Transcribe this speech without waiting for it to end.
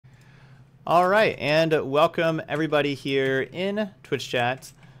All right, and welcome everybody here in Twitch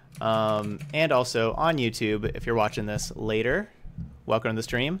chat, and also on YouTube if you're watching this later. Welcome to the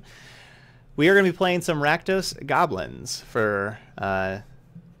stream. We are going to be playing some Rakdos Goblins for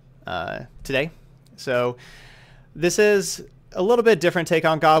today. So this is a little bit different take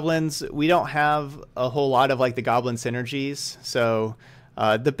on Goblins. We don't have a whole lot of like the Goblin synergies, so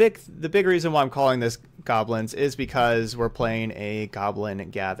the big reason why I'm calling this Goblins is because we're playing a Goblin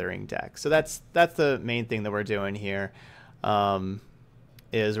Gathering deck. So that's the main thing that we're doing here.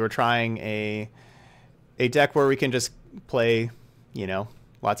 Is we're trying a deck where we can just play, you know,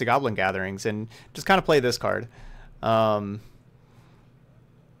 lots of Goblin Gatherings and just kind of play this card.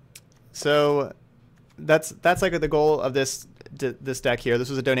 So that's like the goal of this deck here. This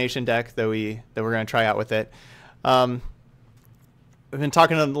was a donation deck that we're going to try out with it. We've been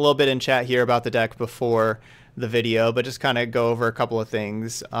talking a little bit in chat here about the deck before the video, but just kind of go over a couple of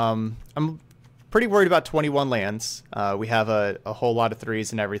things. I'm pretty worried about 21 lands. We have a whole lot of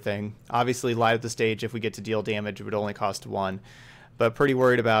threes and everything. Obviously, live at the stage, if we get to deal damage, it would only cost 1. But pretty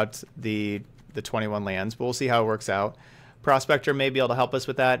worried about the 21 lands. But we'll see how it works out. Prospector may be able to help us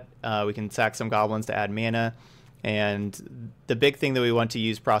with that. We can sack some goblins to add mana. And the big thing that we want to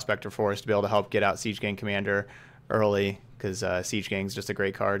use Prospector for is to be able to help get out Siege Gang Commander early, because Siege Gang is just a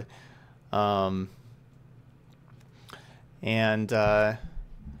great card. Oh,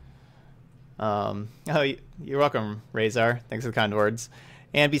 you're welcome, Razor. Thanks for the kind words.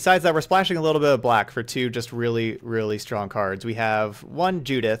 And besides that, we're splashing a little bit of black for 2 just really, really strong cards. We have 1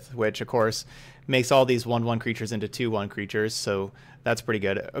 Judith, which, of course, makes all these 1/1 creatures into 2/1 creatures, so that's pretty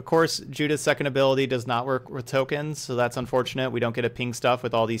good. Of course, Judith's second ability does not work with tokens, so that's unfortunate. We don't get a ping stuff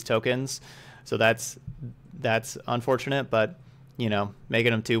with all these tokens, so that's unfortunate, but, you know,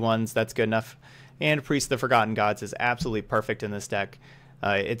 making them 2/1s, that's good enough. And Priest of the Forgotten Gods is absolutely perfect in this deck.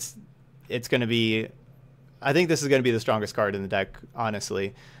 It's going to be... I think this is going to be the strongest card in the deck,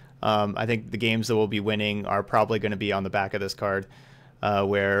 honestly. I think the games that we'll be winning are probably going to be on the back of this card,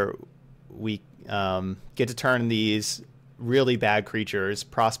 where we get to turn these really bad creatures,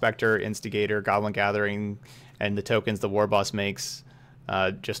 Prospector, Instigator, Goblin Gathering, and the tokens the War Boss makes,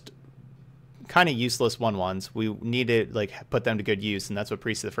 just kind of useless 1/1s. We need to like put them to good use, and that's what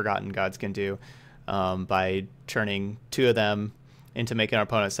Priest of the Forgotten Gods can do, by turning 2 of them into making our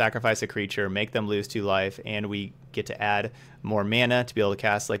opponent sacrifice a creature, make them lose 2 life, and we get to add more mana to be able to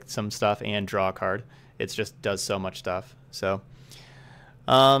cast like some stuff and draw a card. It just does so much stuff. So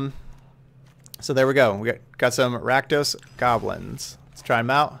so there we go. We got some Rakdos Goblins. Let's try them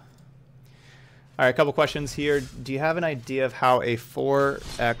out. All right, a couple questions here. Do you have an idea of how a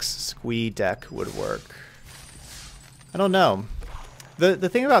 4x Squee deck would work? I don't know. The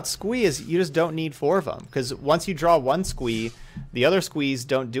thing about Squee is you just don't need 4 of them, because once you draw 1 Squee, the other Squees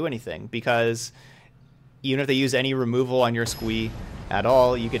don't do anything, because even if they use any removal on your Squee at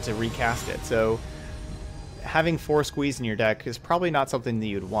all, you get to recast it. So having 4 Squees in your deck is probably not something that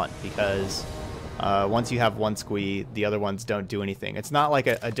you'd want, because once you have 1 Squee, the other ones don't do anything. It's not like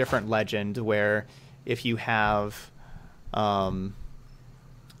a different legend where if you have,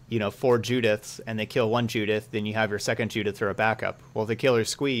 you know, 4 Judiths and they kill 1 Judith, then you have your second Judith for a backup. Well, if they kill your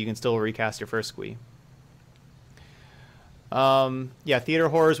Squee, you can still recast your first Squee. Yeah, Theater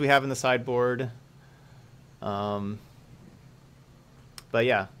Horrors we have in the sideboard. But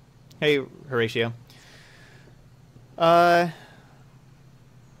yeah. Hey, Horatio.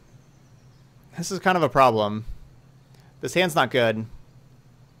 This is kind of a problem. This hand's not good,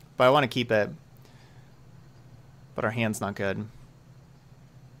 but I want to keep it. But our hand's not good.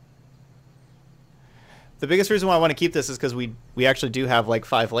 The biggest reason why I want to keep this is because we actually do have like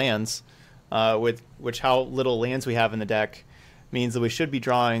 5 lands, with which how little lands we have in the deck means that we should be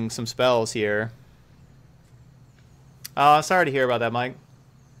drawing some spells here. Sorry to hear about that, Mike.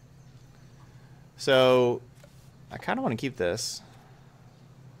 So I kind of want to keep this.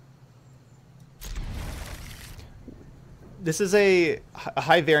 This is a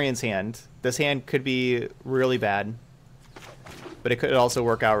high variance hand. This hand could be really bad, but it could also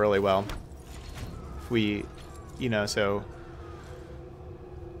work out really well. We, you know, so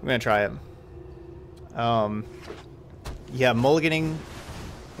I'm gonna try it. Yeah, mulliganing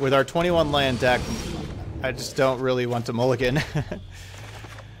with our 21 land deck, I just don't really want to mulligan.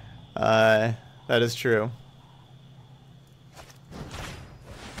 That is true.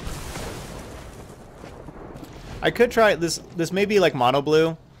 I could try this. This may be like mono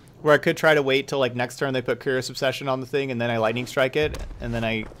blue, where I could try to wait till like next turn they put Curious Obsession on the thing, and then I lightning strike it, and then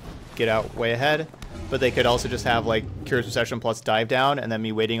I get out way ahead. But they could also just have like Curious Obsession plus dive down, and then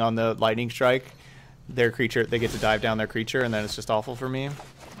me waiting on the lightning strike, their creature, they get to dive down their creature, and then it's just awful for me.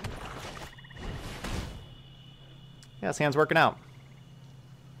 Yeah, this hand's working out.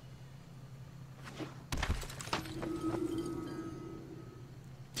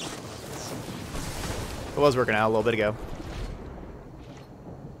 It was working out a little bit ago.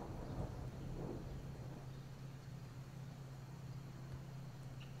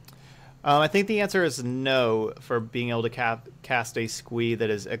 I think the answer is no for being able to cast a squee that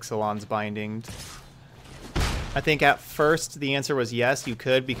is Ixalan's Binding. I think at first the answer was yes, you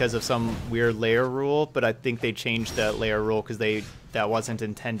could because of some weird layer rule, but I think they changed that layer rule because that wasn't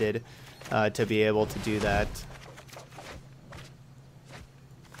intended to be able to do that.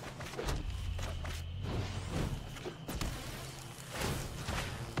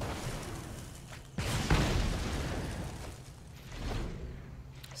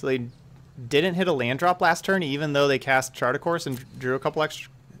 So they didn't hit a land drop last turn, even though they cast Chart of Course and drew a couple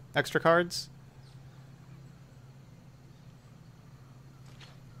extra cards.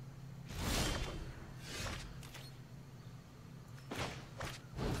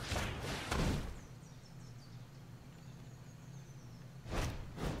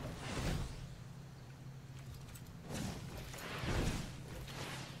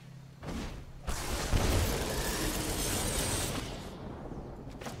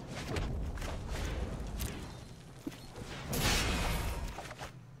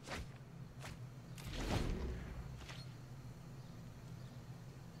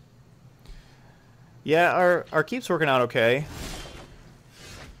 Yeah, our keep's working out okay.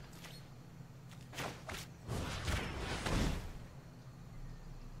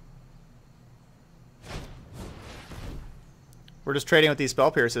 We're just trading with these Spell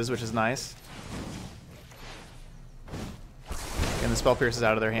Pierces, which is nice. And the Spell Pierces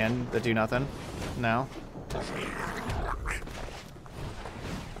out of their hand that do nothing now.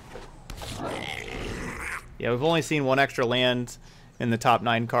 Yeah, we've only seen one extra land in the top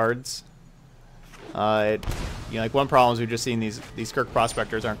 9 cards. You know, like one problem is we've just seen these Skirk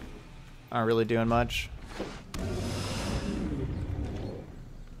Prospectors aren't really doing much.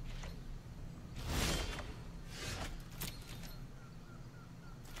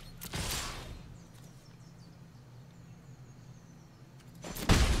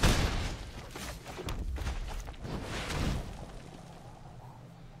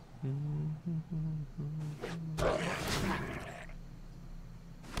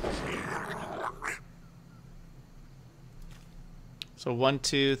 So 1,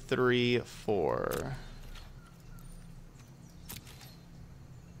 2, 3, 4.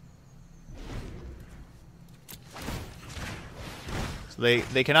 So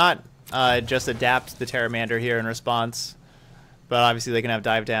they cannot just adapt the Terramander here in response, but obviously they can have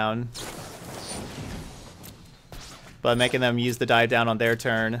Dive Down. But making them use the Dive Down on their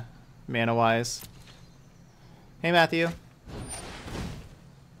turn, mana-wise. Hey, Matthew.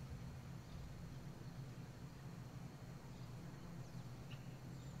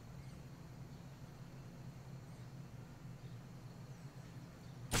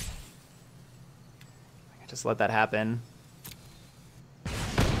 Just let that happen.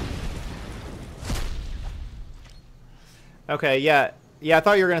 Okay, yeah, I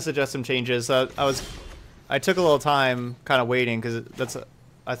thought you were gonna suggest some changes. I took a little time, kind of waiting, because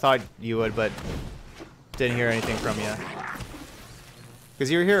I thought you would, but didn't hear anything from you.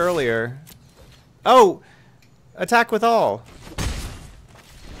 Because you were here earlier. Oh, attack with all.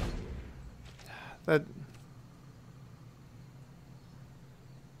 That.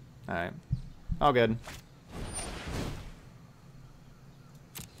 All right, all good.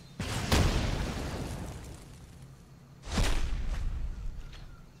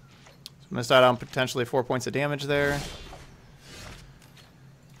 Missed out on potentially 4 points of damage there.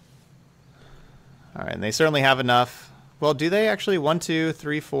 Alright, and they certainly have enough. Well, do they actually? 1, 2,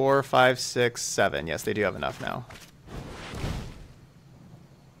 3, 4, 5, 6, 7. Yes, they do have enough now.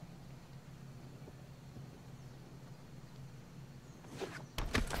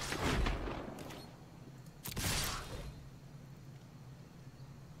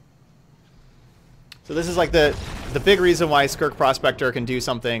 So this is like the big reason why Skirk Prospector can do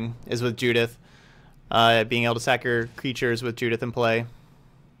something is with Judith. Being able to sack your creatures with Judith in play.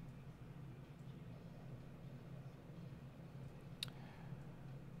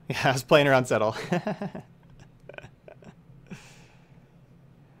 Yeah, I was playing around Settle.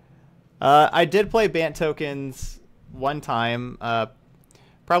 I did play Bant Tokens one time,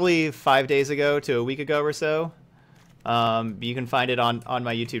 probably 5 days ago to a week ago or so. You can find it on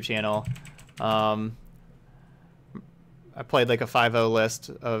my YouTube channel. I played like a 5-0 list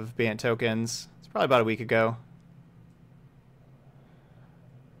of Bant Tokens. It's probably about a week ago.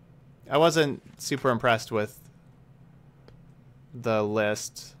 I wasn't super impressed with the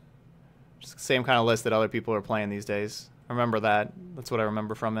list. Just the same kind of list that other people are playing these days. I remember that. That's what I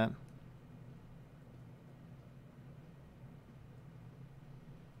remember from it.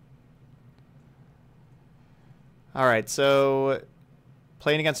 Alright, so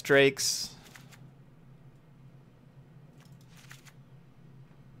playing against Drakes.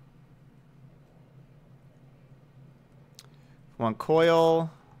 Want Coil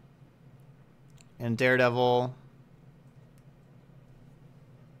and Daredevil.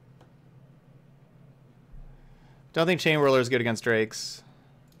 Don't think Chain Whirler is good against Drakes.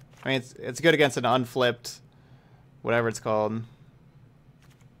 I mean, it's good against an unflipped, whatever it's called.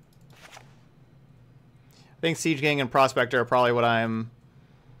 I think Siege Gang and Prospector are probably what I'm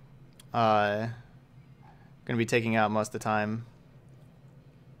going to be taking out most of the time.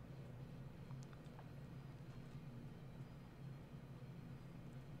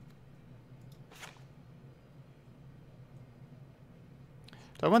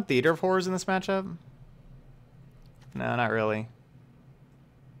 Do I want Theater of Horrors in this matchup? No, not really.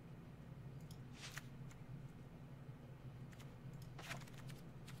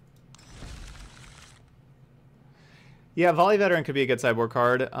 Yeah, Volley Veteran could be a good sideboard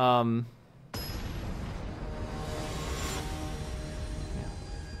card.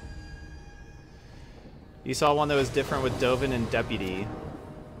 You saw one that was different with Dovin and Deputy,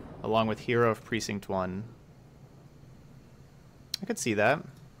 along with Hero of Precinct 1. I could see that.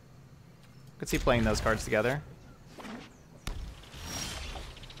 I could see playing those cards together.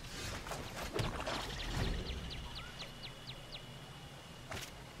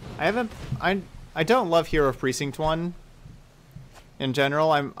 I don't love Hero of Precinct 1 in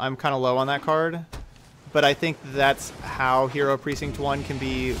general. I'm kind of low on that card, but I think that's how Hero of Precinct 1 can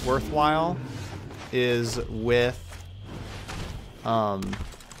be worthwhile, is with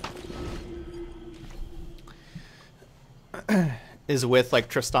like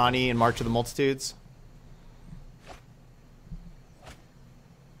Tristani and March of the Multitudes.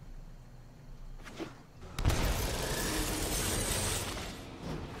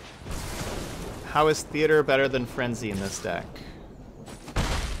 How is Theater better than Frenzy in this deck?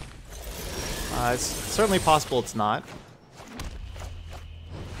 It's certainly possible it's not.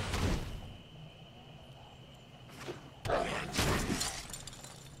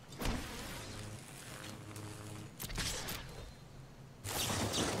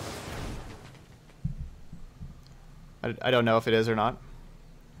 I don't know if it is or not.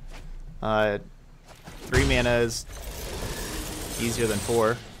 3 mana is easier than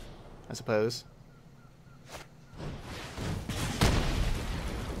 4, I suppose.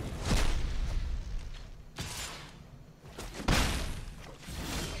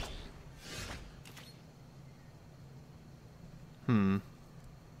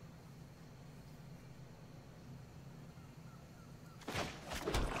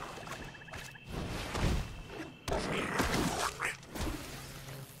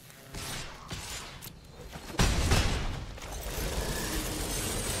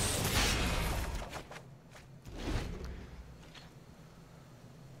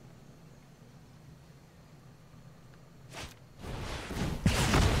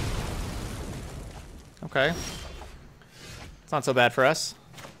 Okay. It's not so bad for us.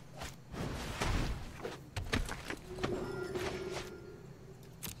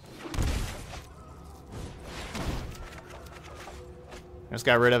 Just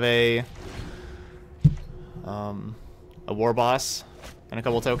got rid of a war boss and a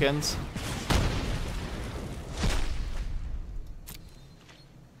couple tokens.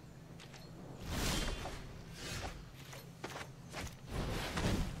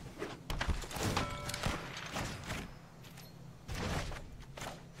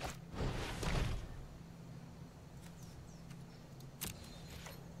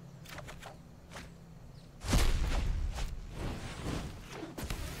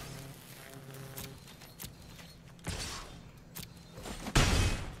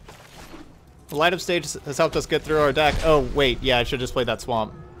 The light up stage has helped us get through our deck. Oh, wait. Yeah, I should just play that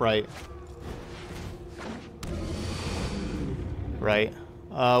swamp. Right. Right.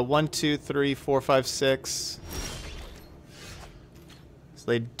 1, 2, 3, 4, 5, 6. So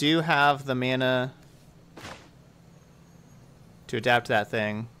they do have the mana to adapt to that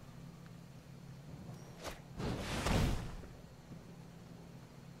thing.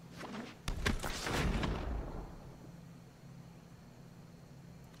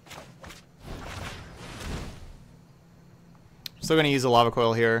 Still going to use a lava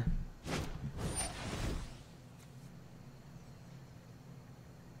coil here.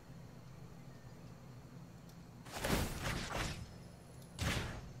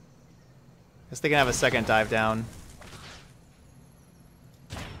 Guess they can have a second dive down.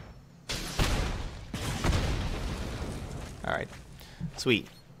 All right, sweet.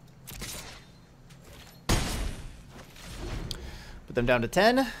 Put them down to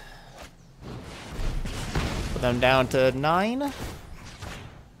 10. Put them down to 9.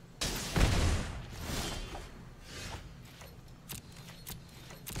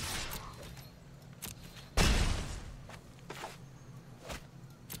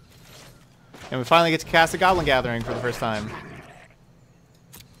 And we finally get to cast a Goblin Gathering for the first time.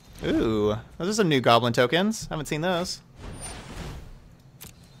 Ooh, those are some new Goblin tokens. Haven't seen those.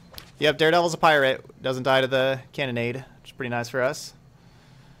 Yep, Daredevil's a pirate. Doesn't die to the Cannonade, which is pretty nice for us.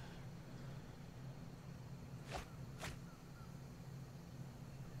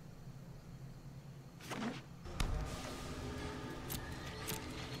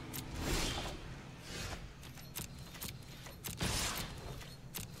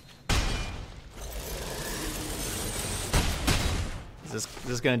 Is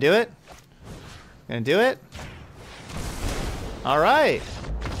this gonna do it? Gonna do it? All right.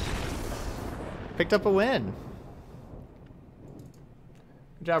 Picked up a win.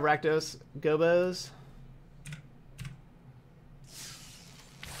 Good job, Rakdos. Gobos.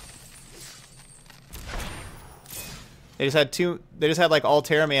 They just had two. They just had like all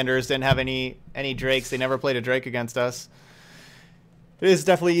Terramanders. Didn't have any Drakes. They never played a Drake against us. It is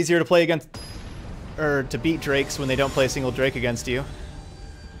definitely easier to play against, or to beat Drakes when they don't play a single Drake against you.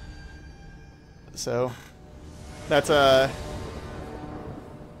 So that's a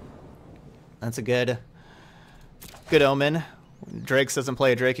good omen. Drakes doesn't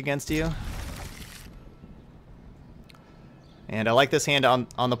play a Drake against you. And I like this hand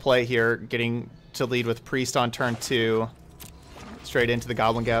on the play here, getting to lead with Priest on turn 2, straight into the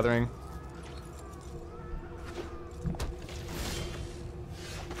Goblin Gathering.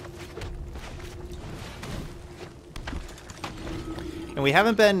 And we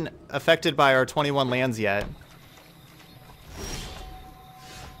haven't been affected by our 21 lands yet.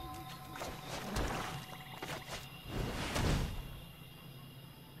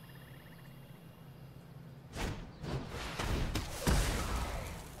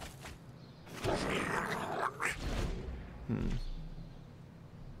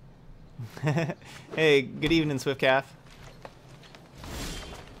 Hey, good evening, Swiftcalf.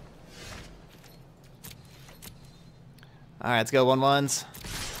 Alright, let's go 1/1s.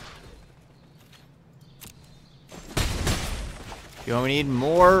 You know, we need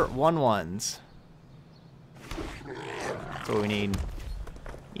more 1/1s. That's what we need.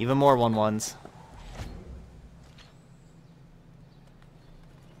 Even more 1/1s.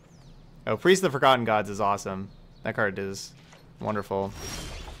 Oh, Priest of the Forgotten Gods is awesome. That card is wonderful.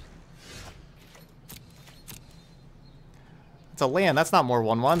 It's a land. That's not more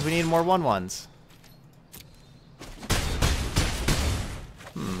 1/1s. We need more 1/1s.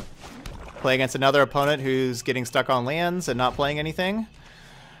 Play against another opponent who's getting stuck on lands and not playing anything.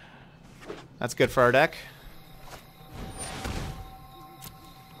 That's good for our deck.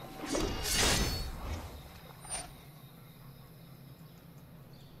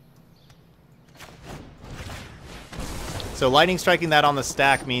 So lightning striking that on the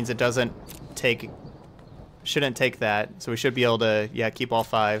stack means it shouldn't take that. So we should be able to, yeah, keep all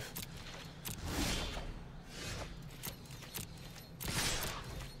 5.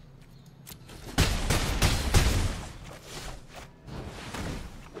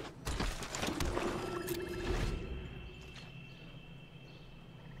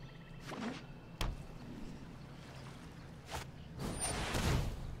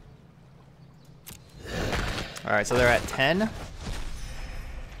 Alright, so they're at 10.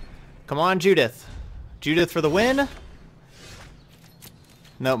 Come on, Judith. Judith for the win.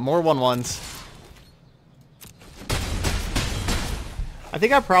 No, more 1/1s. I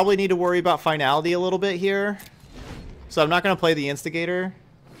think I probably need to worry about finality a little bit here. So I'm not going to play the Instigator.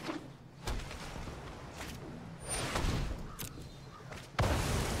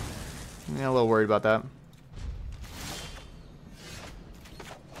 Yeah, a little worried about that.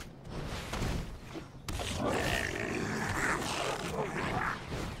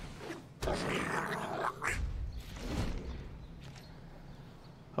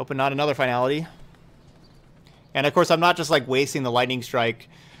 Hoping not another finality. And of course, I'm not just like wasting the lightning strike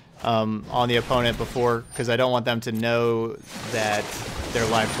on the opponent before, because I don't want them to know that their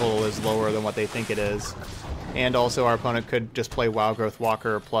life total is lower than what they think it is. And also, our opponent could just play Wild Growth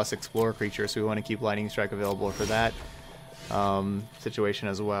Walker plus Explorer Creature, so we want to keep lightning strike available for that situation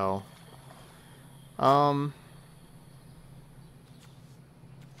as well.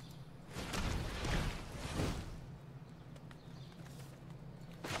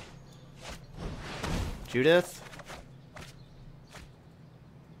 Judith?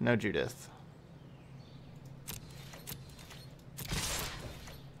 No Judith.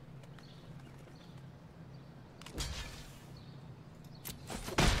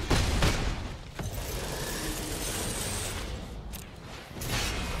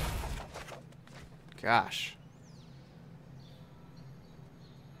 Gosh.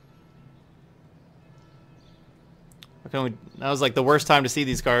 That was like the worst time to see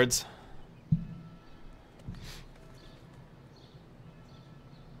these cards.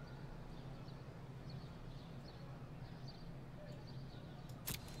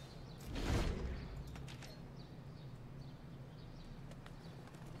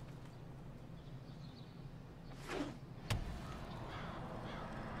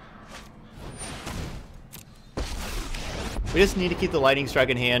 We just need to keep the Lightning Strike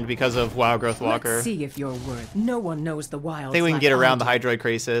in hand because of Wild Growth Walker. Let's see if you're worth. No one knows the wild. I think we can get around the Hydroid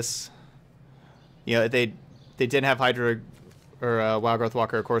Krasis. You know, they didn't have Hydroid or Wild Growth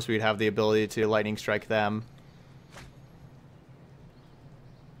Walker. Of course, we'd have the ability to Lightning Strike them.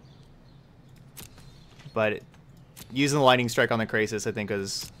 But using the Lightning Strike on the Krasis, I think,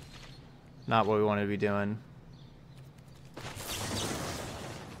 is not what we want to be doing.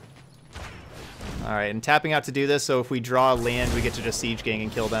 Alright, and tapping out to do this, so if we draw land, we get to just Siege Gang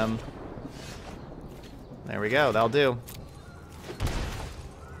and kill them. There we go, that'll do.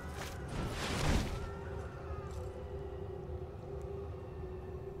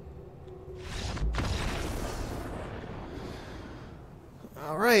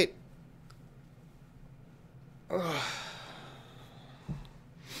 Alright.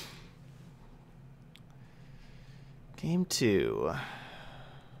 Game 2.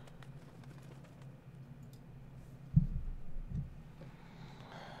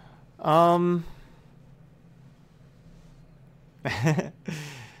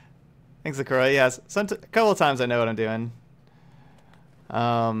 Thanks, Sakura. Yes, a couple of times I know what I'm doing.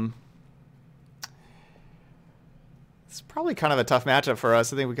 It's probably kind of a tough matchup for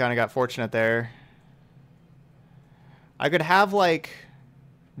us. I think we kind of got fortunate there. I could have like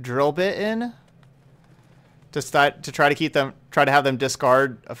Drill Bit in to try to keep them, try to have them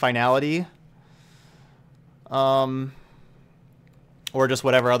discard a Finality. Or just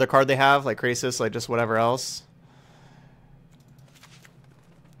whatever other card they have, like Krasis, like just whatever else.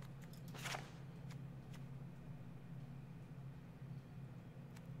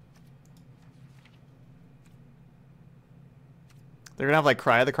 They're gonna have like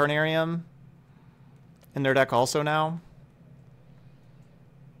Cry of the Carnarium in their deck also now.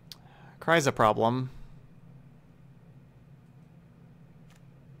 Cry's a problem.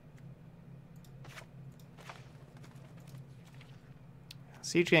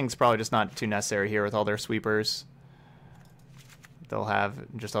 Siege Gang's probably just not too necessary here with all their sweepers. They'll have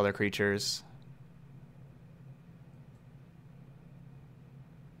just other creatures.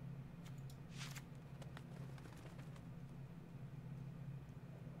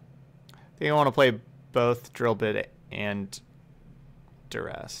 I think I want to play both Drill Bit and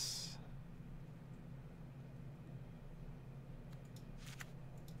Duress.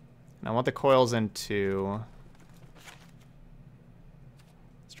 And I want the coils into...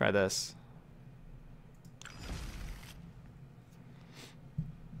 Let's try this.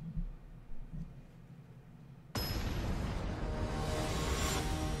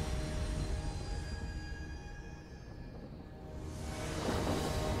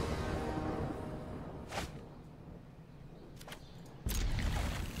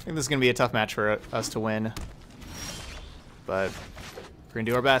 I think this is going to be a tough match for us to win, but we're going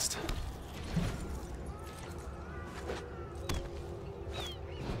to do our best.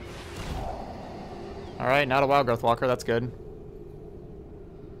 Alright, not a Wild Growth Walker, that's good.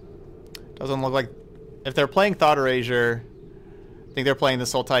 Doesn't look like... If they're playing Thought Erasure, I think they're playing the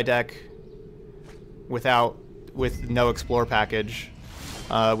Sultai deck with no Explore package,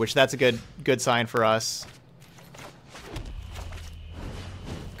 which that's a good sign for us.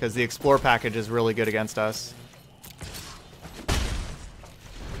 Because the Explore package is really good against us.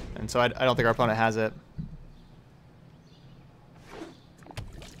 And so I don't think our opponent has it.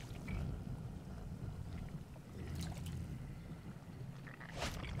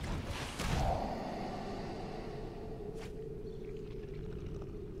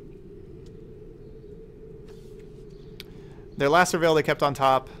 Their last reveal they kept on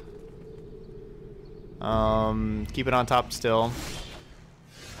top. Keep it on top still.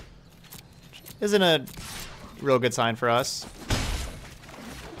 Isn't a real good sign for us.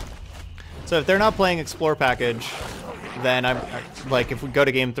 So if they're not playing Explore package, then I'm like, if we go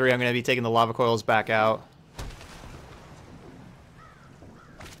to game 3, I'm going to be taking the Lava Coils back out.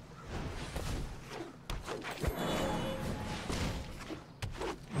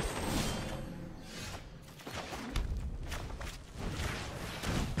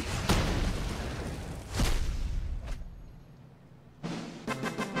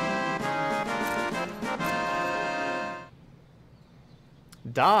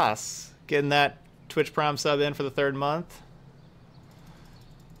 Das getting that Twitch Prime sub in for the 3rd month.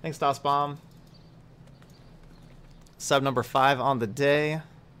 Thanks, DOS Bomb. Sub number 5 on the day.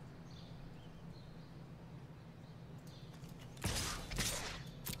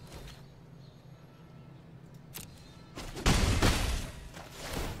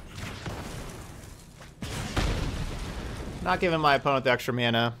 Not giving my opponent the extra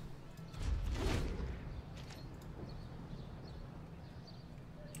mana.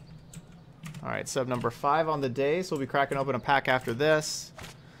 Alright, sub number 5 on the day, so we'll be cracking open a pack after this.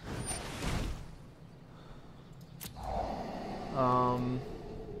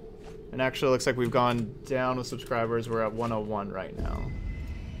 And actually looks like we've gone down with subscribers. We're at 101 right now.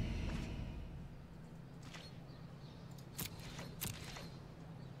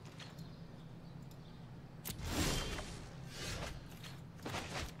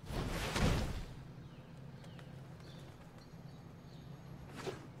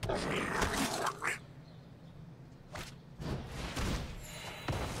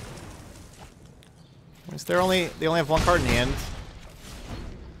 They only have 1 card in hand.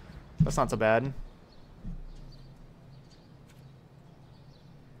 That's not so bad.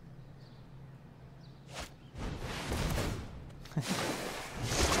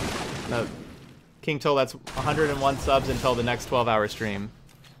 No, King Toll, that's 101 subs until the next 12-hour stream.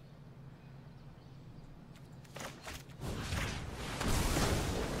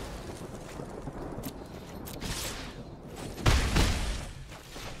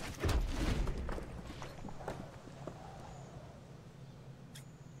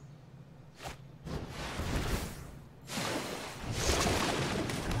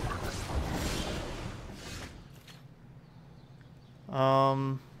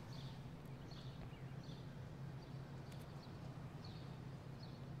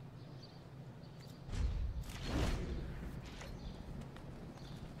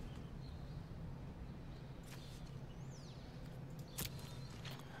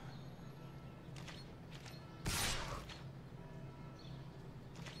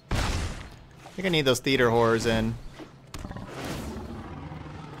 I think I need those theater horrors in.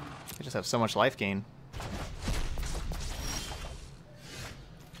 I just have so much life gain.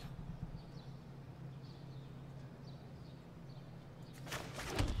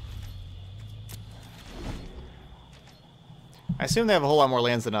 I assume they have a whole lot more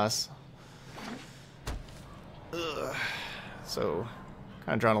lands than us. Ugh. So,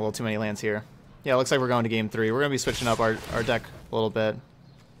 kind of drawing a little too many lands here. Yeah, it looks like we're going to game 3. We're going to be switching up our deck a little bit.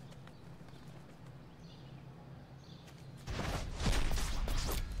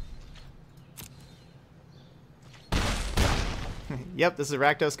 Yep, this is a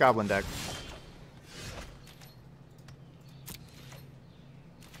Rakdos Goblin deck.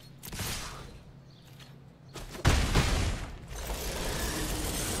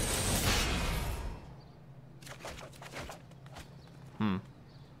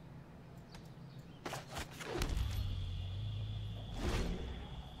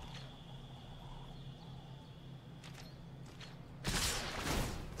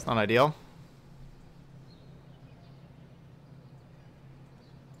 It's not ideal.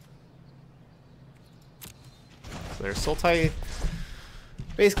 So there's Sultai,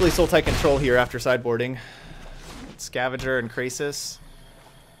 basically Sultai control here after sideboarding. Scavenger and Krasis.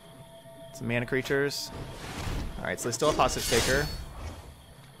 Some mana creatures. Alright, so they still have Hostage Taker.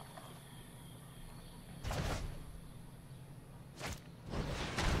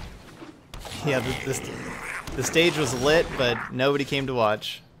 Yeah, the stage was lit, but nobody came to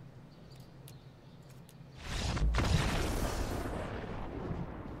watch.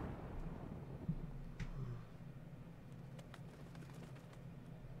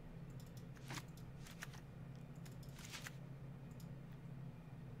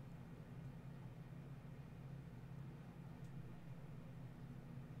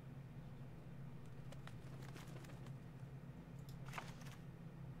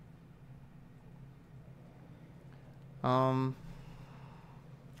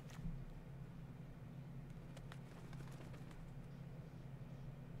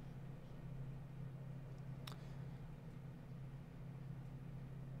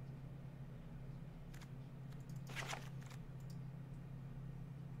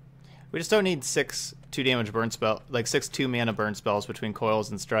 We just don't need 6 2-damage burn spell, like 6 2-mana burn spells between coils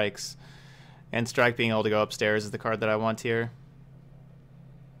and strikes. And strike being able to go upstairs is the card that I want here.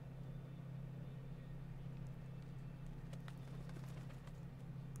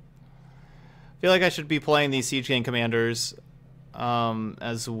 I feel like I should be playing these Siege Gang commanders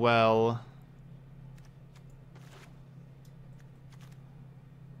as well.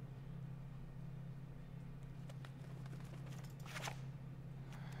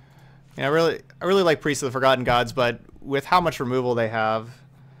 Yeah, I really like Priests of the Forgotten Gods, but with how much removal they have,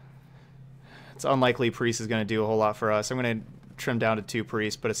 it's unlikely Priest is going to do a whole lot for us. I'm going to trim down to 2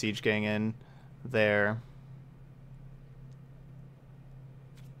 Priests, put a Siege Gang in there.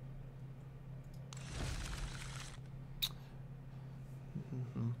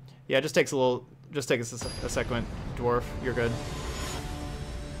 Yeah, it just takes a second, Dwarf. You're good.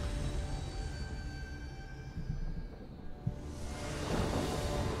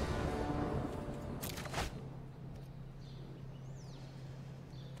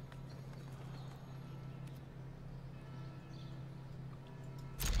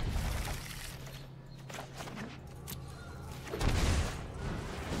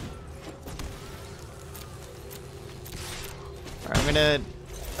 I'm gonna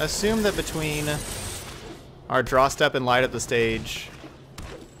assume that between our draw step and light up the stage,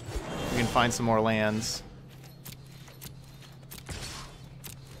 we can find some more lands.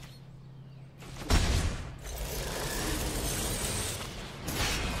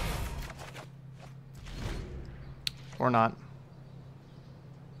 Or not.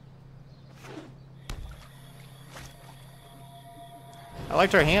 I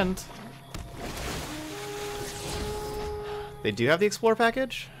liked our hand. They do have the Explore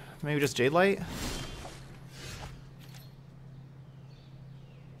package? Maybe just Jade Light?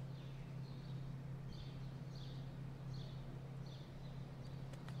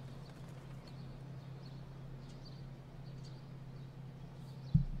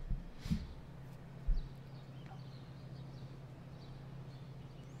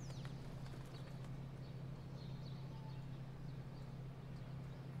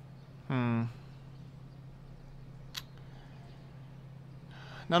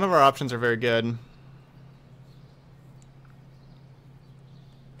 None of our options are very good.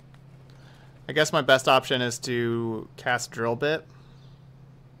 I guess my best option is to cast Drill Bit.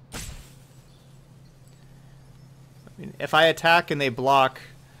 I mean, if I attack and they block,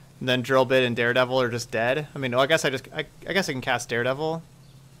 then Drill Bit and Daredevil are just dead. I mean, I guess I guess I can cast Daredevil.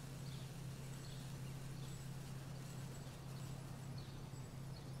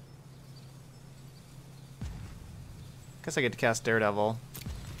 Guess I get to cast Daredevil.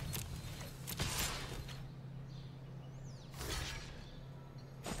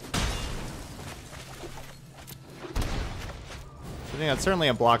 I think that's certainly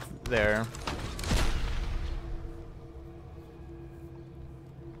a block there.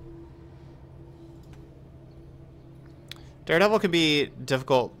 Daredevil could be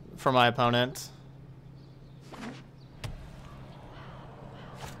difficult for my opponent.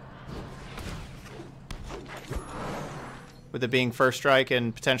 With it being first strike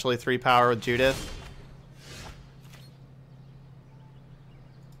and potentially 3 power with Judith.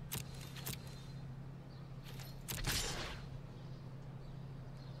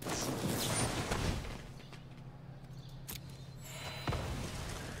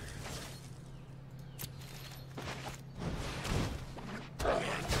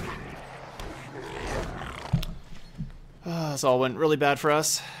 This all went really bad for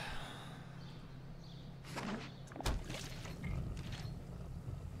us.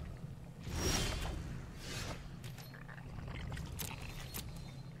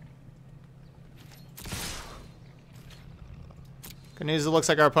 Good news, it looks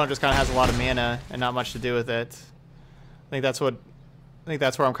like our opponent just kind of has a lot of mana and not much to do with it. I think that's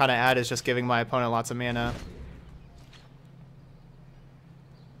where I'm kind of at, is just giving my opponent lots of mana.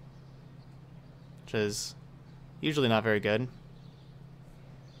 Which is usually not very good.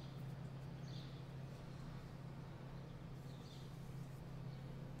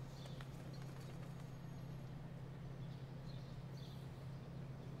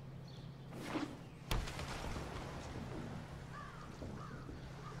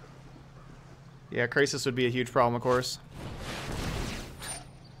 Yeah, Crisis would be a huge problem, of course.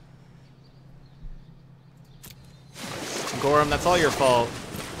 Gorham, that's all your fault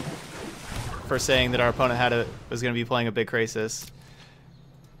for saying that our opponent was going to be playing a big Crisis.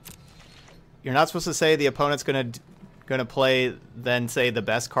 You're not supposed to say the opponent's going to play, then say the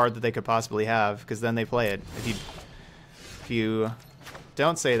best card that they could possibly have, because then they play it. If you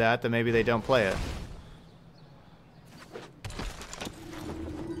don't say that, then maybe they don't play it.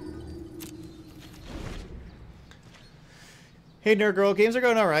 Hey, Nerd Girl, games are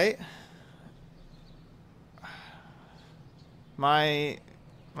going all right. My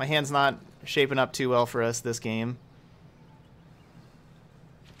hand's not shaping up too well for us this game.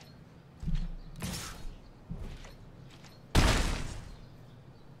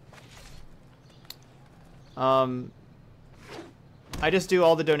 I just do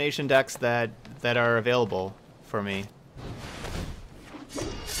all the donation decks that are available for me.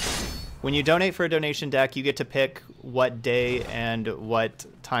 When you donate for a donation deck, you get to pick what day and what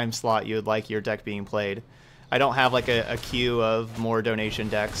time slot you would like your deck being played. I don't have like a queue of more donation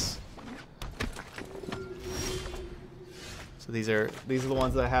decks. So these are the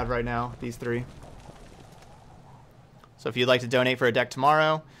ones that I have right now, these 3. So if you'd like to donate for a deck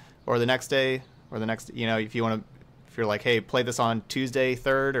tomorrow or the next day or the next, you know, if you're like, hey, play this on Tuesday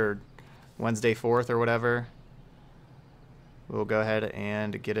 3rd or Wednesday 4th or whatever, we'll go ahead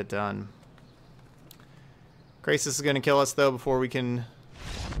and get it done. Krasis is going to kill us though before we can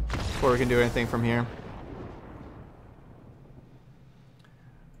do anything from here.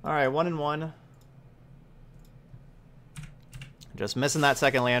 All right, 1-1. Just missing that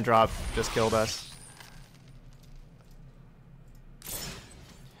second land drop just killed us.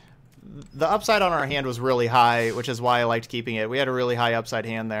 The upside on our hand was really high, which is why I liked keeping it. We had a really high upside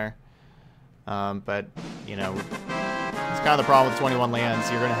hand there. But, you know, it's kind of the problem with 21 lands.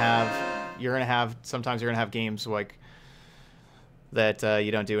 Sometimes you're gonna have games like that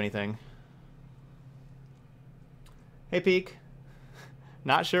you don't do anything. Hey, Peak.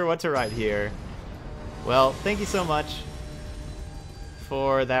 Not sure what to write here. Well, thank you so much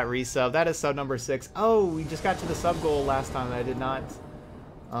for that resub. That is sub number 6. Oh, we just got to the sub goal last time. I did not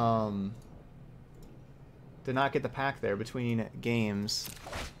get the pack there between games.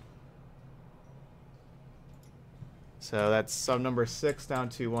 So that's sub number 6 down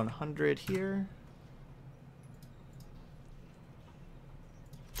to 100 here.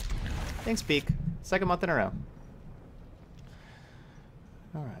 Thanks, Peak. 2nd month in a row.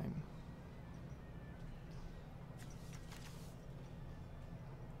 All right.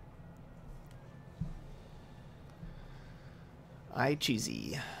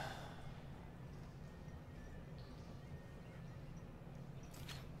 Cheesy.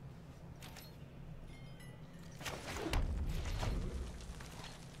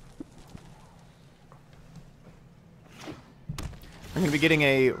 I'm going to be getting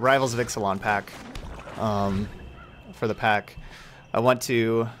a Rivals of Ixalan pack for the pack. I want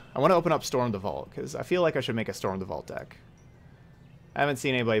to open up Storm the Vault because I feel like I should make a Storm the Vault deck. I haven't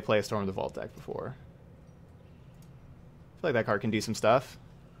seen anybody play a Storm the Vault deck before. I feel like that card can do some stuff.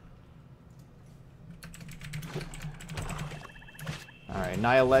 Alright,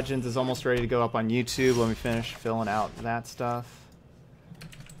 Naya Legends is almost ready to go up on YouTube. Let me finish filling out that stuff.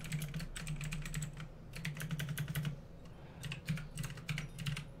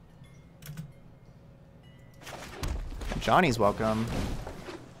 Johnny's welcome.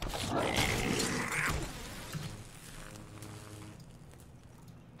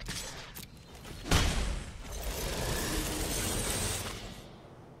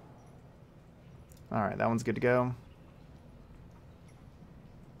 Alright, that one's good to go.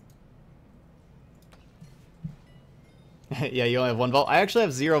 Yeah, you only have 1 vault. I actually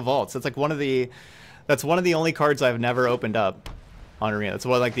have 0 vaults. That's like one of the only cards I've never opened up on Arena. That's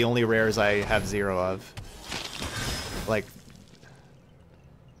like the only rares I have 0 of. Like,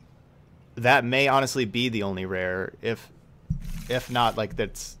 that may honestly be the only rare, if not, like,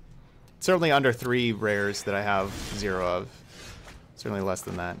 that's certainly under 3 rares that I have 0 of. Certainly less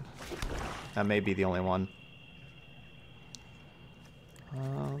than that. That may be the only one.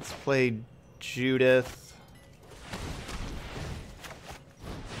 Let's play Judith.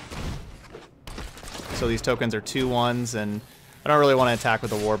 So these tokens are 2/1s, and I don't really want to attack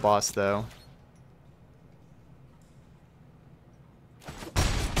with a War Boss, though.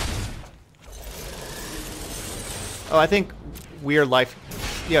 Oh, I think weird life.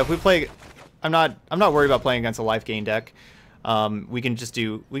 Yeah, if we play, I'm not worried about playing against a life gain deck. We can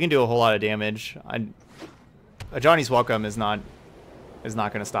do a whole lot of damage. A Johnny's Welcome is not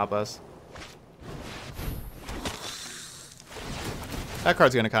going to stop us. That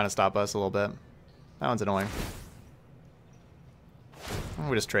card's going to kind of stop us a little bit. That one's annoying.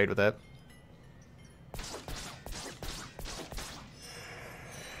 We just trade with it.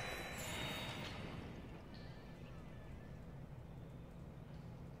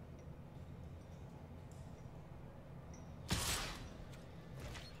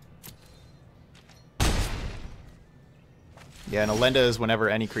 Yeah, and Alenda is whenever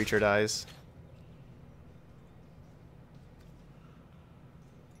any creature dies.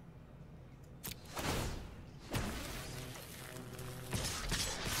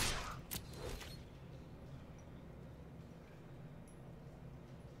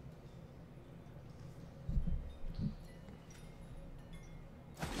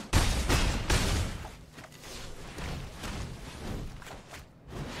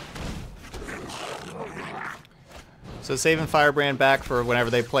 So saving Firebrand back for whenever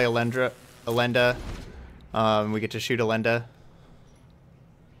they play Alenda. We get to shoot Alenda.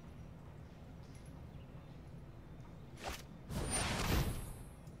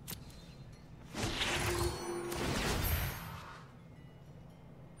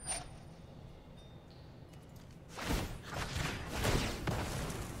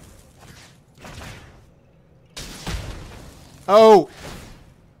 Oh!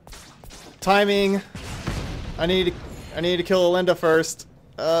 Timing. I need to kill Alinda first.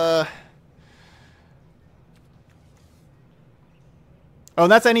 Oh, and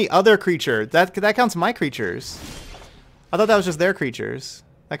that's any other creature. That counts my creatures. I thought that was just their creatures.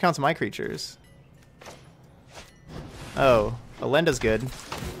 That counts my creatures. Oh, Alinda's good.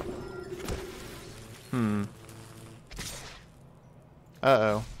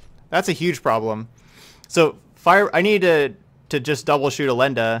 Uh-oh. That's a huge problem. So, I need to just double shoot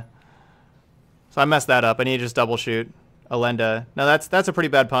Alinda. So I messed that up. I need to just double shoot Alinda. No, that's a pretty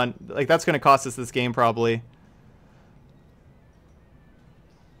bad punt. Like, that's going to cost us this game, probably.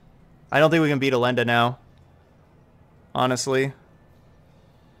 I don't think we can beat Alinda now. Honestly.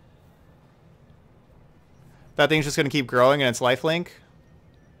 That thing's just going to keep growing and it's lifelink.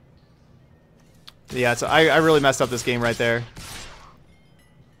 Yeah, so I really messed up this game right there.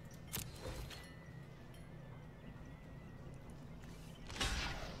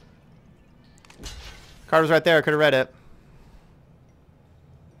 Card was right there. I could have read it.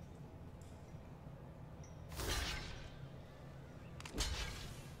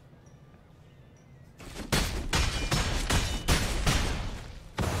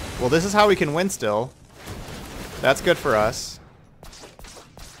 Well, this is how we can win still. That's good for us.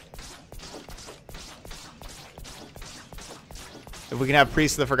 If we can have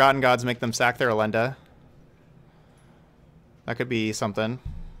Priests of the Forgotten Gods make them sack their Alinda. That could be something.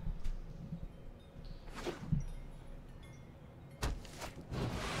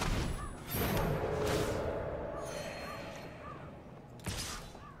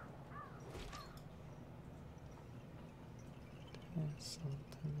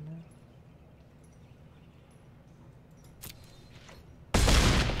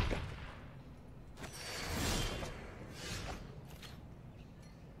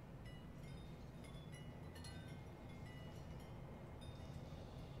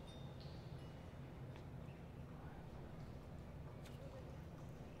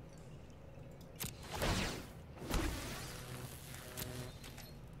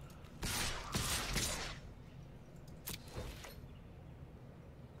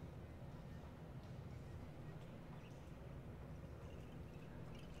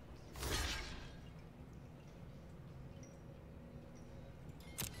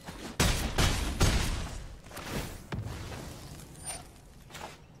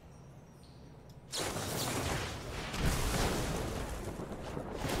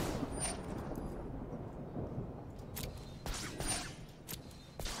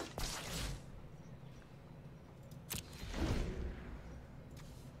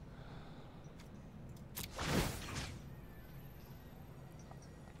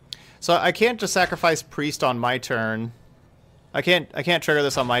 So I can't just sacrifice Priest on my turn. I can't trigger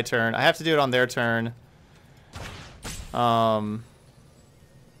this on my turn. I have to do it on their turn.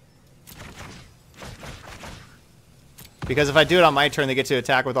 Because if I do it on my turn, they get to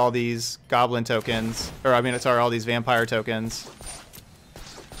attack with all these Goblin tokens. Or, I mean, sorry, all these Vampire tokens.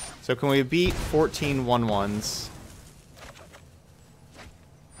 So can we beat 14 1/1s?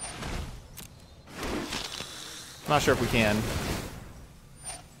 Not sure if we can.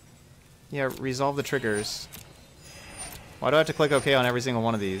 Yeah, resolve the triggers. Why do I have to click OK on every single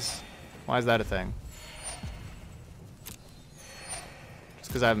one of these? Why is that a thing? Just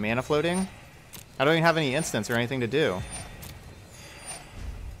because I have mana floating? I don't even have any instants or anything to do.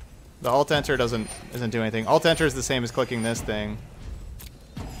 The alt enter isn't doing anything. Alt enter is the same as clicking this thing.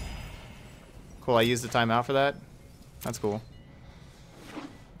 Cool, I used the timeout for that. That's cool.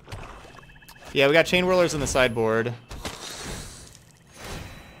 Yeah, we got Chain Whirlers in the sideboard.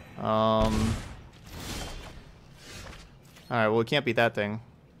 Alright, well, we can't beat that thing.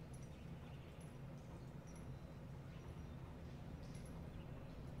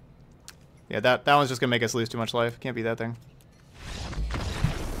 Yeah, that one's just gonna make us lose too much life. Can't beat that thing.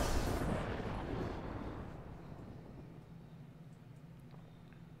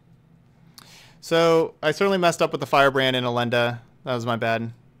 So, I certainly messed up with the Firebrand and Alinda. That was my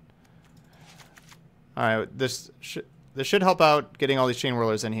bad. Alright, this should help out getting all these Chain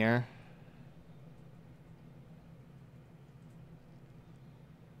Whirlers in here.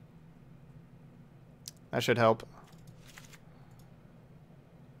 That should help.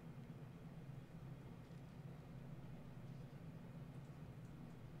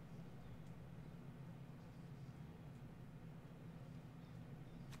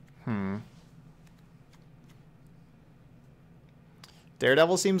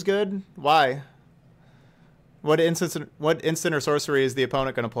 Daredevil seems good. Why? What instant or sorcery is the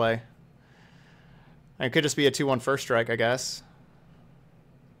opponent going to play? It could just be a 2/1 first strike, I guess.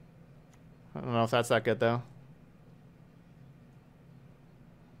 I don't know if that's that good, though.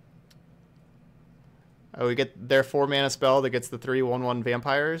 Oh, we get their 4-mana spell that gets the 3/1/1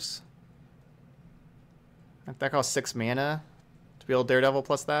 vampires. That costs 6 mana to be able to Daredevil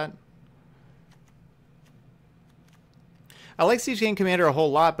plus that. I like Siege Gang Commander a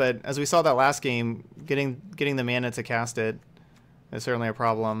whole lot, but as we saw that last game, getting the mana to cast it is certainly a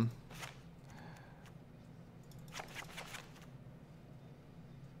problem.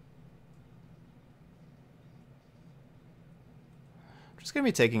 Just gonna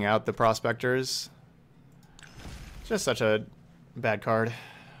be taking out the Prospectors. Just such a bad card.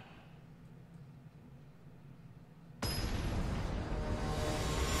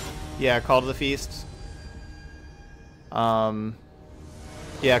 Yeah, Call to the Feast.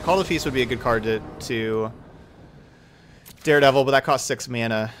 Yeah, Call to the Feast would be a good card to Daredevil, but that costs 6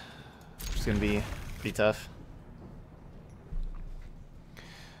 mana, which is gonna be pretty tough.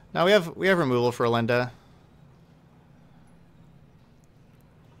 Now we have removal for Elenda.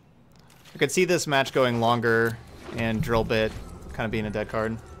 I could see this match going longer and Drill Bit kind of being a dead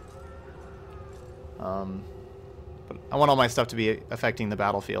card. But I want all my stuff to be affecting the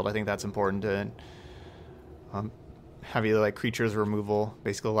battlefield. I think that's important to have either like creatures removal,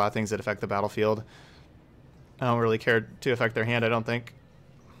 basically a lot of things that affect the battlefield. I don't really care to affect their hand, I don't think.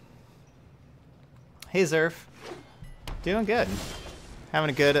 Hey Zerf. Doing good. Having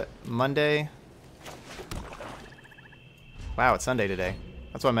a good Monday. Wow, it's Sunday today.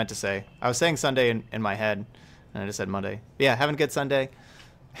 That's what I meant to say. I was saying Sunday in my head, and I just said Monday. But yeah, having a good Sunday.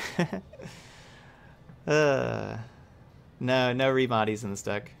 No remoddies in this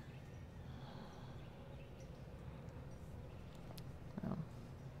deck.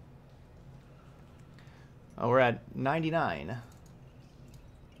 Oh, we're at 99.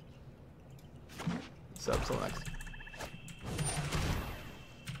 Select.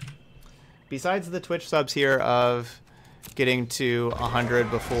 Besides the Twitch subs here of getting to 100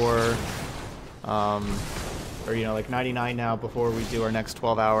 before, or you know, like 99 now before we do our next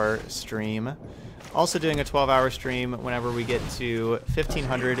 12-hour stream. Also doing a 12-hour stream whenever we get to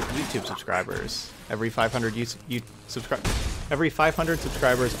 1,500 YouTube subscribers. Every 500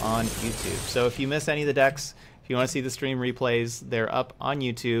 subscribers on YouTube. So if you miss any of the decks, if you want to see the stream replays, they're up on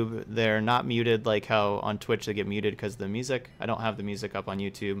YouTube. They're not muted like how on Twitch they get muted because of the music. I don't have the music up on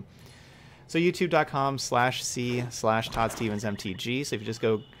YouTube. So youtube.com/c/ToddStevensMTG. So if you just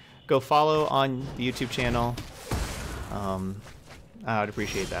go follow on the YouTube channel, I would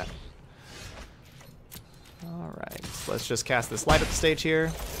appreciate that. All right, so let's just cast this light up the stage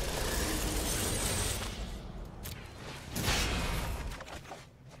here.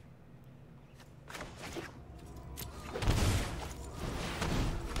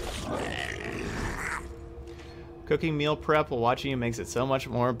 Cooking meal prep while watching you makes it so much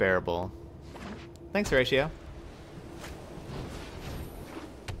more bearable. Thanks, Horatio.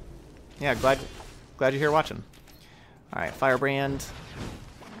 Yeah, glad you're here watching. All right, Firebrand. So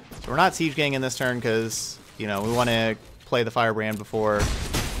we're not Siege Gang in this turn because, you know, we want to play the Firebrand before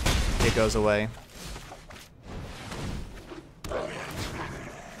it goes away.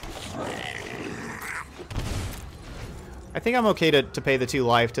 I think I'm okay to pay the 2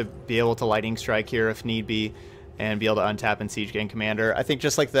 life to be able to Lightning Strike here if need be and be able to untap in Siege Gang Commander. I think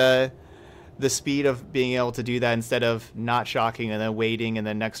just like the speed of being able to do that instead of not shocking and then waiting and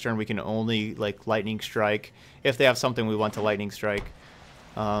then next turn we can only like Lightning Strike if they have something we want to Lightning Strike.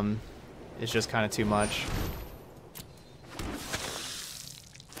 It's just kind of too much.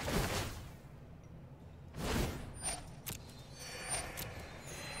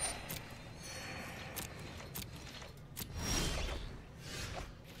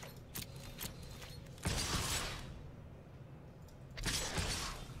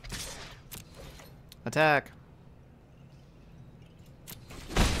 Attack.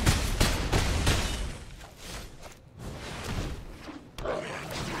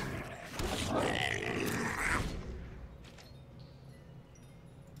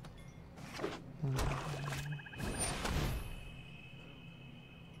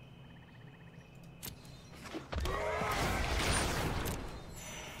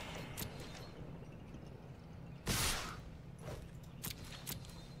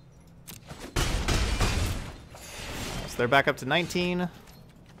 They're back up to 19.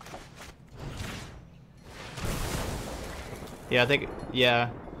 Yeah, I think, yeah.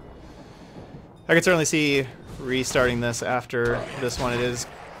 I could certainly see restarting this after this one. It is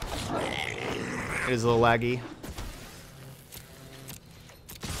a little laggy.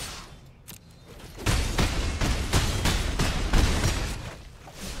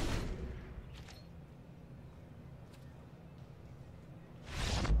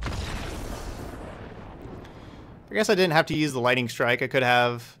 I guess I didn't have to use the Lightning Strike. I could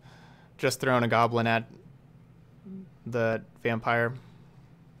have just thrown a Goblin at the vampire.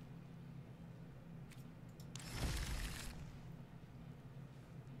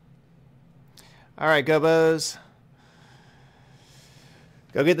 All right, Gobos.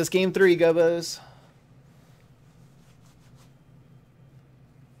 Go get this game 3, Gobos.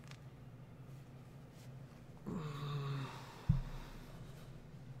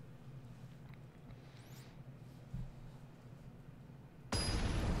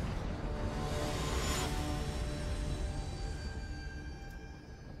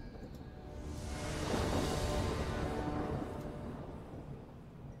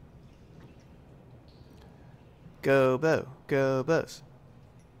 Gobo, Gobos.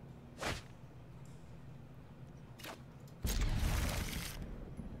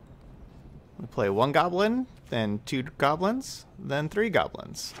 We play 1 goblin, then 2 goblins, then 3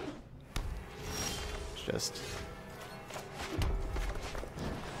 goblins. It's just...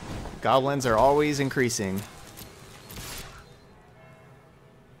 goblins are always increasing.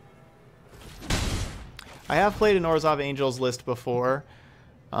 I have played an Orzhov Angels list before.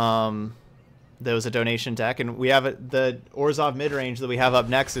 There was a donation deck, and we have the Orzhov mid-range that we have up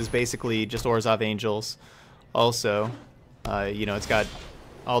next is basically just Orzhov Angels also. You know, it's got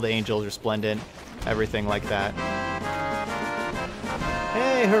all the angels resplendent, everything like that.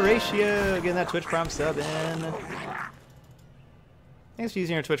 Hey, Horatio, getting that Twitch Prime sub in. Thanks for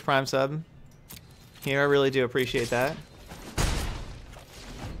using your Twitch Prime sub. Here, I really do appreciate that.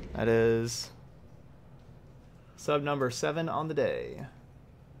 That is sub number 7 on the day.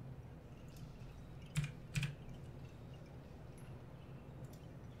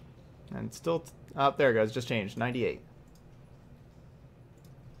 And still, oh, there it goes, just changed, 98.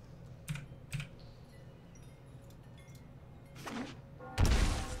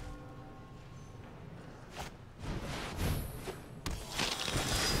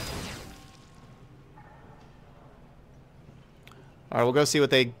 All right, we'll go see what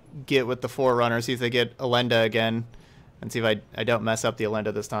they get with the Forerunner, see if they get Elenda again, and see if I don't mess up the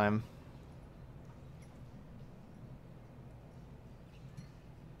Elenda this time.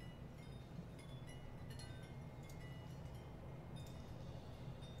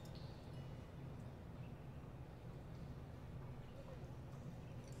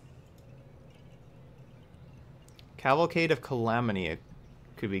 Cavalcade of Calamity, it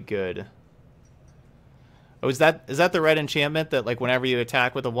could be good. Oh, is that the red enchantment that, like, whenever you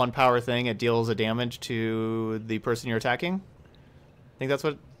attack with a 1-power thing, it deals a damage to the person you're attacking? I think that's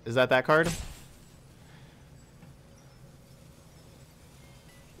what... is that card?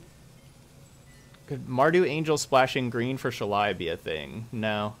 Could Mardu Angel splashing green for Shalai be a thing?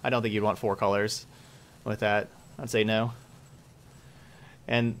 No, I don't think you'd want 4 colors with that. I'd say no.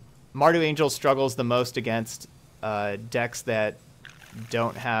 And Mardu Angel struggles the most against decks that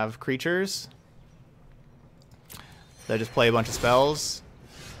don't have creatures. They just play a bunch of spells,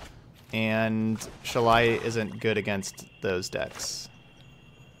 and Shalai isn't good against those decks.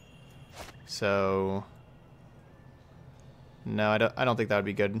 So no, I don't think that would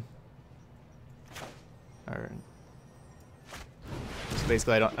be good. Or, so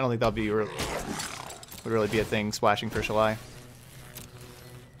basically, I don't think that'll be would really be a thing, splashing for Shalai.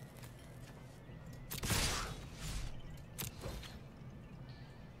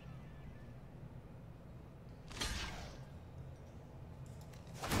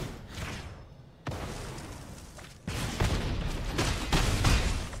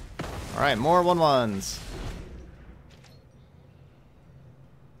 All right, more 1/1s.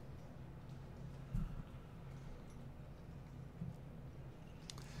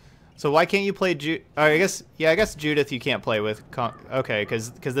 So why can't you play I guess Judith you can't play with. Okay,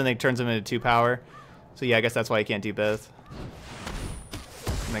 because then it turns them into 2-power. So yeah, I guess that's why you can't do both.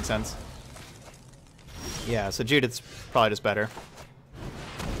 Makes sense. Yeah, so Judith's probably just better.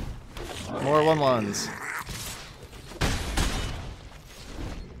 More 1/1s.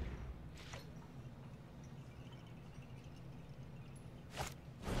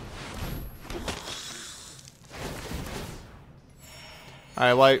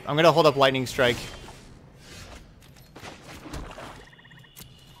 Alright, well, I'm going to hold up Lightning Strike.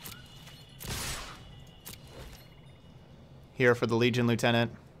 Here for the Legion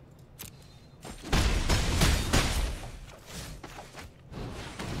Lieutenant.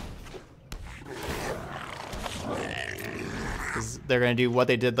 They're going to do what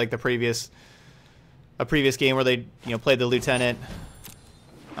they did like a previous game where they played the Lieutenant,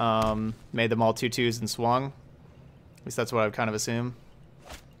 made them all 2/2s and swung. At least that's what I would kind of assume.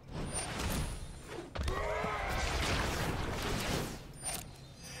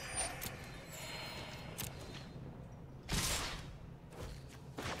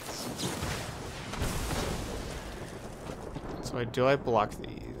 So do I block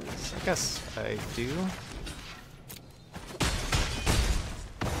these? I guess I do.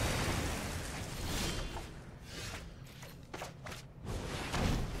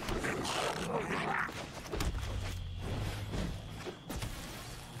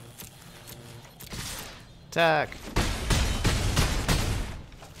 Attack.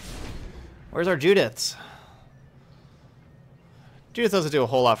 Where's our Judiths? Judith doesn't do a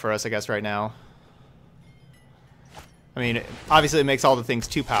whole lot for us, I guess, right now. I mean, obviously it makes all the things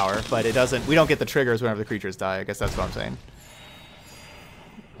 2 power, but it doesn't. We don't get the triggers whenever the creatures die. I guess that's what I'm saying.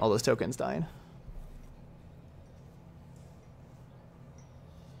 All those tokens dying.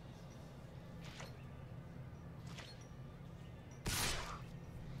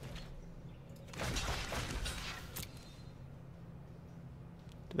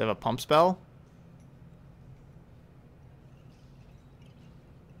 Do they have a pump spell?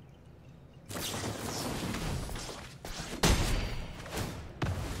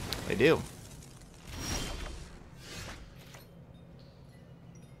 They do.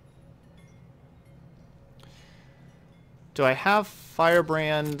 Do I have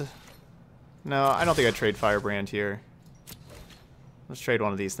Firebrand? No, I don't think I'd trade Firebrand here. Let's trade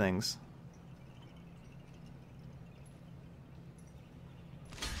one of these things.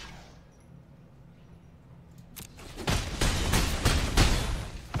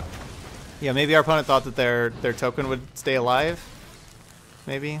 Yeah, maybe our opponent thought that their token would stay alive.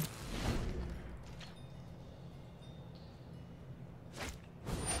 Maybe.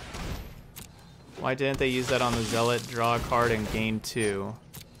 Why didn't they use that on the Zealot? Draw a card and gain 2.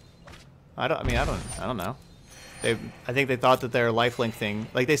 I don't know. I think they thought that their lifelink thing,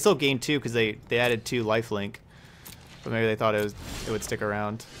 like they still gained 2 because they added 2 lifelink, but maybe they thought it would stick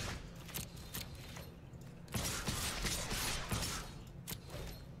around.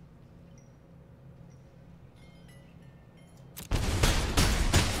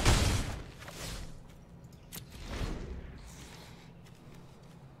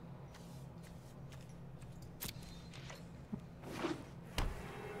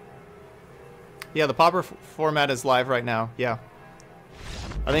 Yeah, the Pauper format is live right now. Yeah.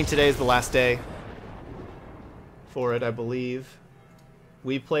 I think today is the last day for it, I believe.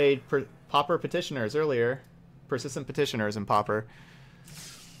 We played Pauper Petitioners earlier. Persistent Petitioners in Pauper.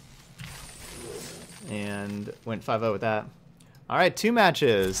 And went 5-0 with that. Alright, 2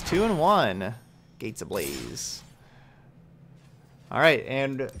 matches. 2 and 1. Gates ablaze. Alright,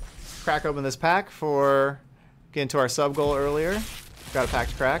 and crack open this pack for getting to our sub goal earlier. Got a pack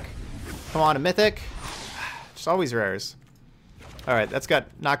to crack. Come on, a mythic. Just always rares. Alright, that's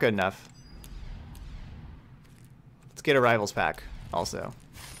not good enough. Let's get a rivals pack also.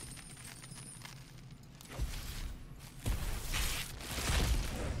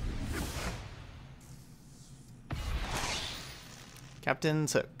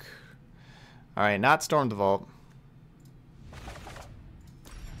 Captain's Hook. Alright, not Storm the Vault.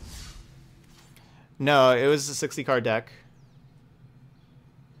 No, it was a 60 card deck.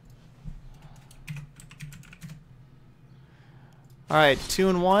 All right, 2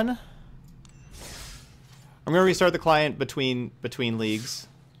 and 1. I'm gonna restart the client between leagues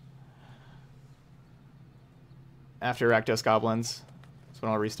after Rakdos Goblins. That's when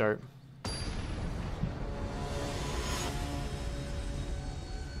I'll restart.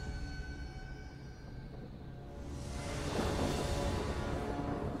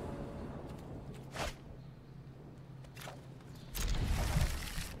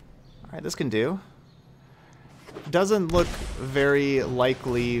 All right, this can do. Doesn't look very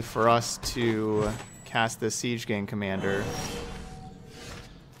likely for us to cast this Siege Gang Commander.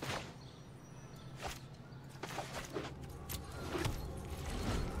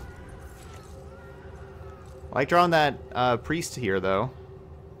 I like drawing that Priest here, though.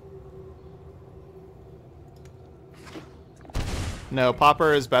 No,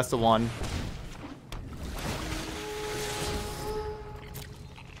 Pauper is best of 1.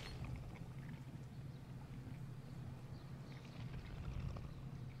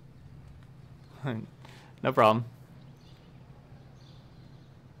 No problem.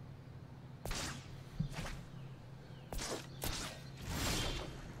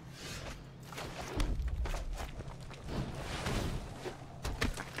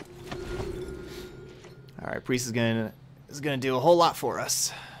 All right, Priest is gonna do a whole lot for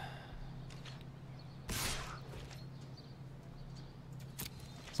us.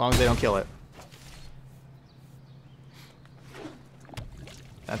 As long as they don't kill it.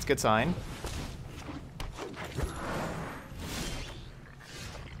 That's a good sign.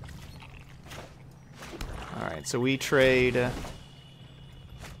 Alright, so we trade...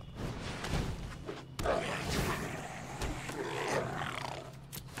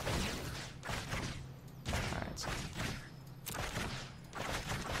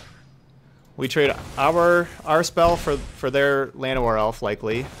 We trade our spell for their Llanowar Elf,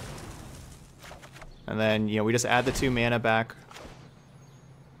 likely. And then, you know, we just add the 2 mana back.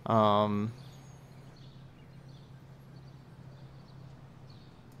 And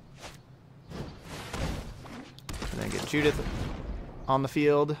then get Judith on the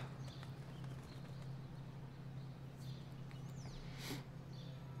field.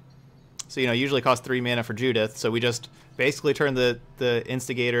 So, you know, usually costs 3 mana for Judith, so we just basically turn the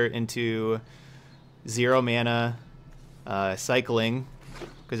Instigator into 0 mana cycling,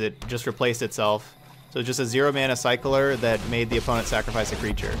 because it just replaced itself. So it's just a 0 mana cycler that made the opponent sacrifice a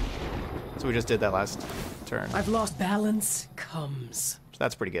creature. So we just did that last turn. I've lost balance comes. So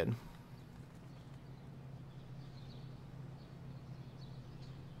that's pretty good.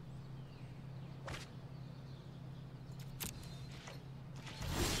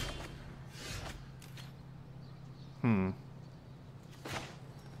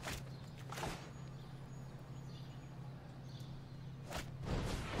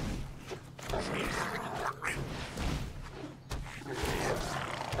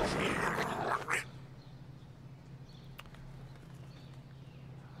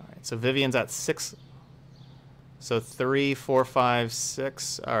 So Vivian's at 6. So 3, 4, 5,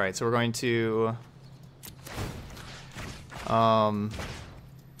 6. All right, so we're going to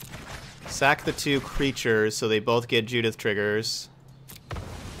sack the 2 creatures so they both get Judith triggers.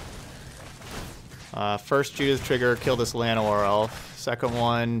 First Judith trigger, kill this Llanowar Elf. Second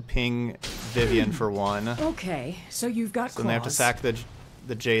one, ping Vivian for 1. Okay, so you've got So then they have to sack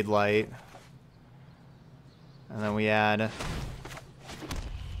the Jade Light. And then we add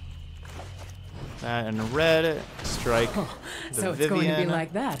that and red, strike the so it's Vivian. going to be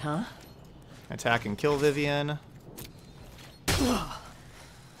like that, huh? Attack and kill Vivian.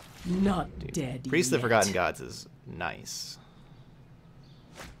 Not dead Priest of the yet. Forgotten Gods is nice.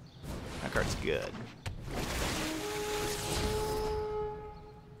 That card's good.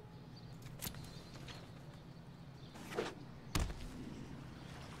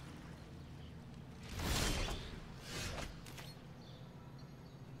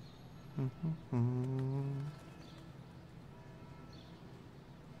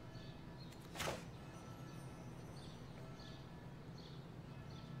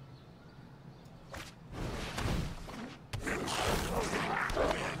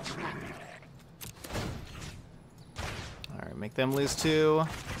 Alright, make them lose 2.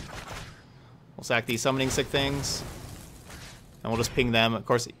 We'll sack these summoning sick things. And we'll just ping them. Of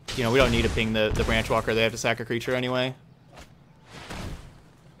course, you know, we don't need to ping the Branch Walker. They have to sack a creature anyway.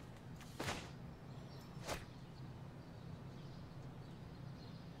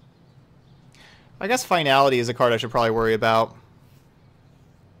 I guess Finality is a card I should probably worry about.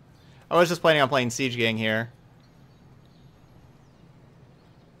 I was just planning on playing Siege Gang here.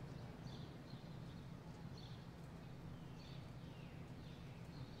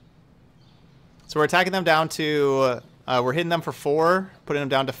 So we're attacking them down to... we're hitting them for 4, putting them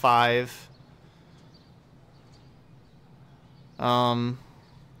down to 5.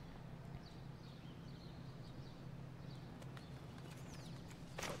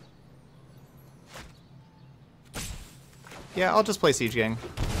 Yeah, I'll just play Siege Gang.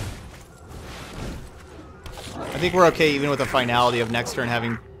 I think we're okay even with the Finality of next turn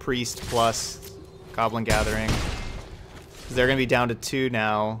having Priest plus Goblin Gathering. 'Cause they're going to be down to 2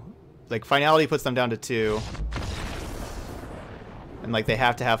 now. Like, Finality puts them down to 2. And, like, they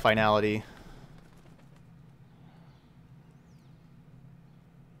have to have Finality.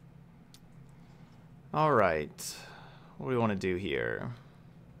 Alright. What do we want to do here?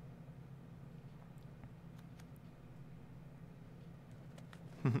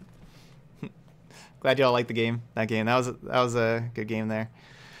 Glad y'all liked the game. That game. That was a good game there.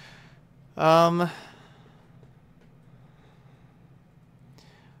 I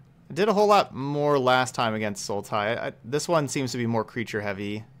did a whole lot more last time against Sultai. This one seems to be more creature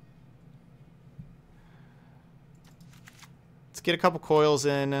heavy. Let's get a couple coils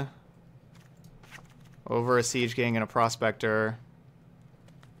in. Over a Siege Gang and a Prospector.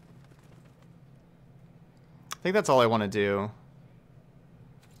 I think that's all I want to do.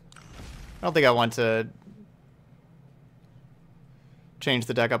 I don't think I want to change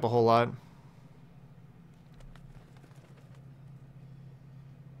the deck up a whole lot.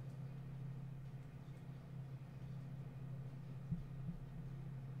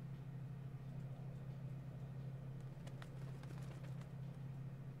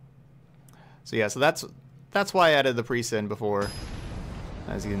 So yeah, so that's why I added the Priest in before.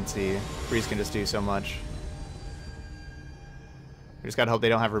 As you can see, Priest can just do so much. We just gotta hope they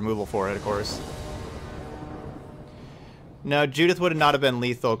don't have removal for it, of course. No, Judith would not have been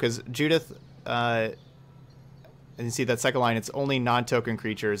lethal, because Judith and you see that second line, it's only non-token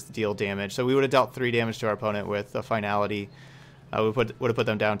creatures that deal damage. So we would have dealt 3 damage to our opponent with a finality. We would have put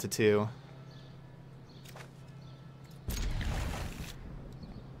them down to 2.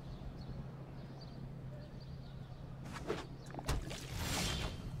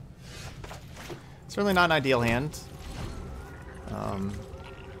 Certainly not an ideal hand.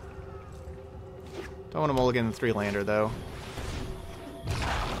 Don't want to mulligan the 3-lander, though.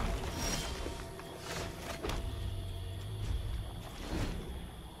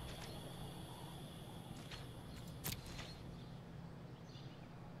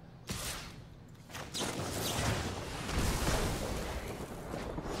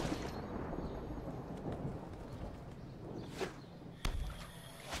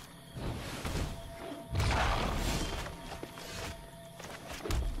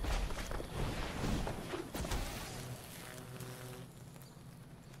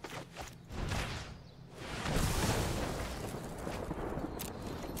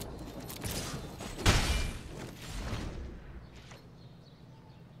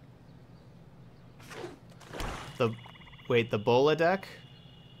 Wait, the Bola deck?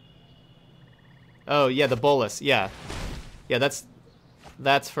 Oh yeah, the Bolas. Yeah, yeah.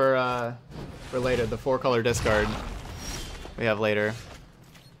 That's for later. The 4-color discard we have later.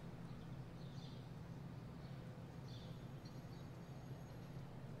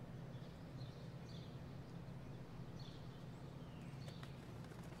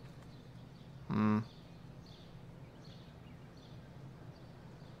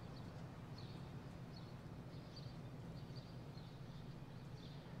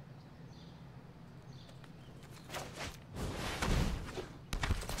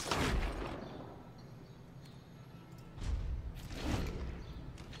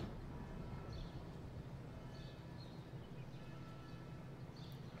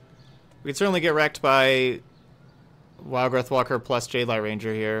 We could certainly get wrecked by Wildgrowth Walker plus Jadelight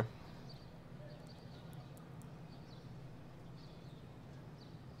Ranger here.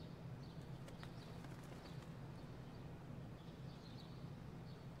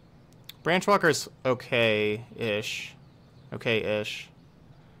 Branchwalker's okay-ish. Okay-ish.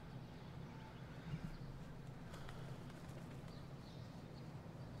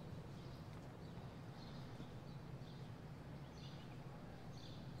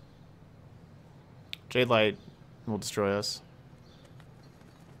 Jadelight will destroy us.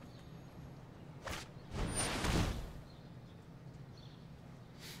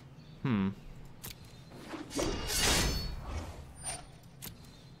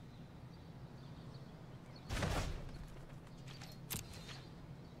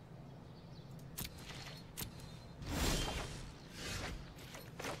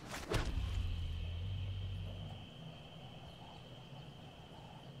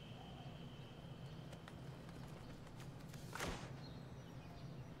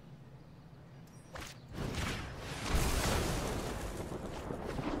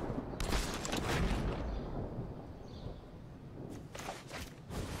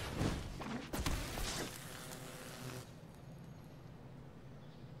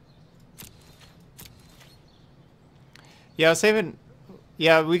 Yeah, I was saving.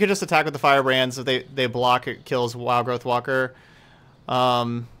 Yeah, we could just attack with the Firebrands. If they block, it kills Wildgrowth Walker.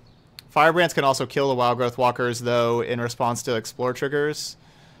 Firebrands can also kill the Wildgrowth Walkers, though, in response to Explore triggers.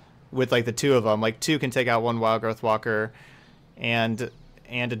 With, like, the 2 of them. Like, 2 can take out 1 Wildgrowth Walker and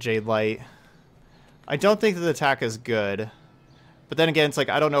a Jadelight. I don't think that the attack is good. But then again, it's like,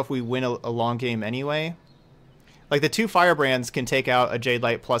 I don't know if we win a long game anyway. Like, the 2 Firebrands can take out a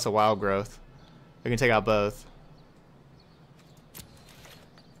Jadelight plus a Wildgrowth. They can take out both.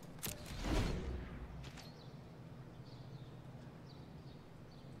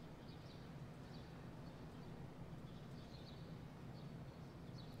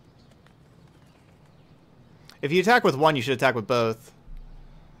 If you attack with 1, you should attack with both.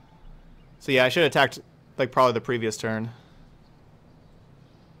 So yeah, I should have attacked, like, probably the previous turn.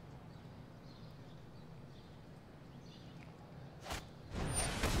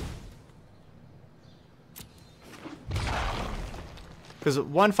 Because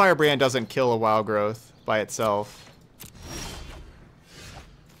 1 Firebrand doesn't kill a Wildgrowth by itself.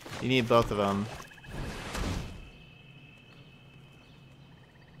 You need both of them.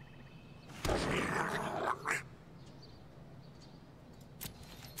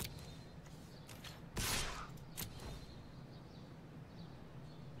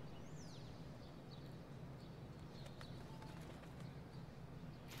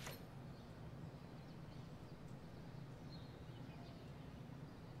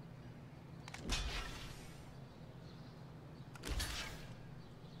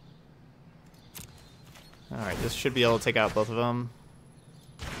 Alright, this should be able to take out both of them.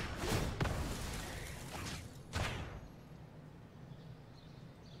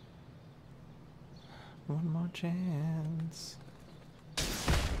 One more chance.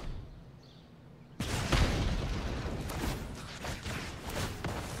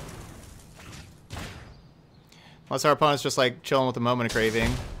 Unless our opponent's just like chilling with a moment of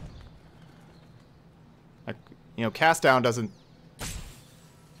craving. Like, you know, cast down doesn't.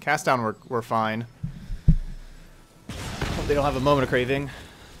 Cast down, we're fine. Hope they don't have a moment of craving.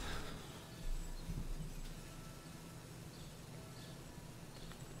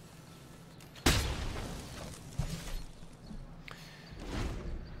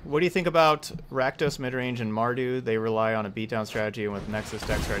 What do you think about Rakdos midrange and Mardu? They rely on a beatdown strategy, and with Nexus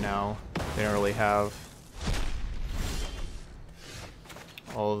decks right now, they don't really have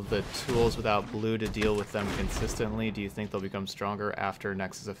all of the tools without blue to deal with them consistently. Do you think they'll become stronger after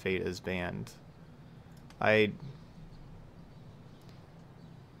Nexus of Fate is banned? I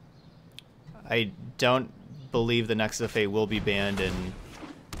don't believe the Nexus of Fate will be banned, and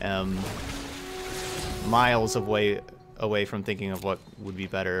am miles away from thinking of what would be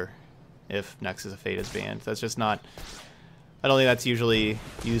better if Nexus of Fate is banned. That's just not... I don't think that's usually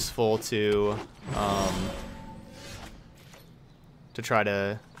useful to try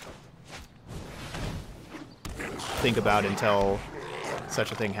to think about until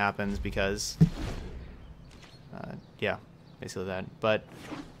such a thing happens, because yeah, basically that. But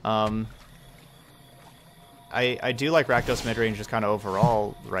I do like Rakdos midrange just kind of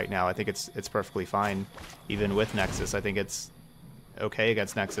overall right now. I think it's perfectly fine even with Nexus. I think it's okay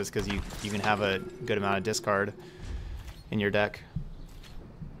against Nexus because you can have a good amount of discard in your deck.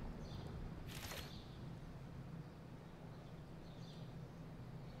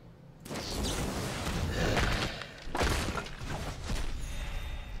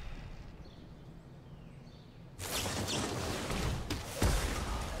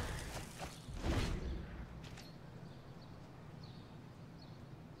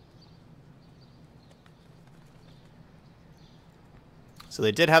 So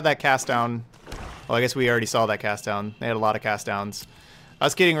they did have that cast down. Well, I guess we already saw that cast down. They had a lot of cast downs.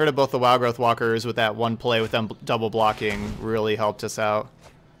 Us getting rid of both the Wild Growth Walkers with that one play with them double blocking really helped us out.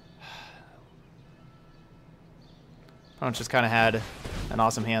 Opponent just kind of had an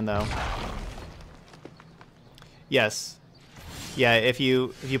awesome hand though. Yes. Yeah, if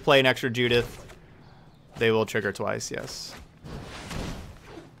you play an extra Judith, they will trigger twice, yes.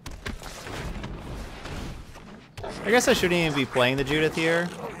 I guess I shouldn't even be playing the Judith here.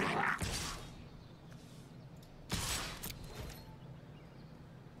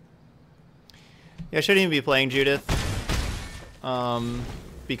 Yeah, I shouldn't even be playing Judith.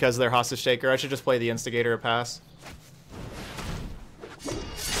 Because they're Hostage Taker. I should just play the Instigator at pass.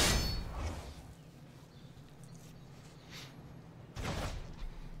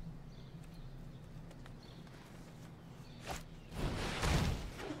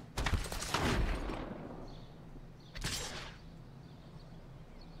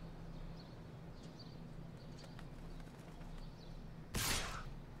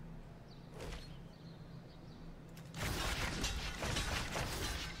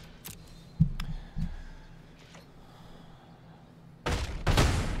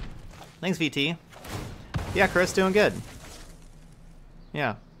 Thanks, VT. Yeah, Chris, doing good.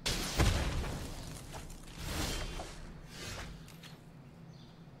 Yeah.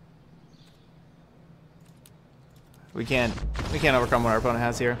 We can't overcome what our opponent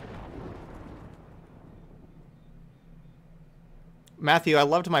has here. Matthew, I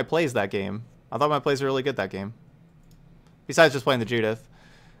loved my plays that game. I thought my plays were really good that game. Besides just playing the Judith.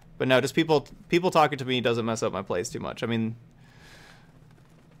 But no, just people talking to me doesn't mess up my plays too much. I mean,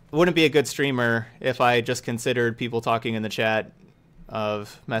 wouldn't be a good streamer if I just considered people talking in the chat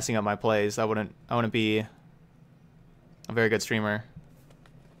of messing up my plays. I wouldn't be a very good streamer.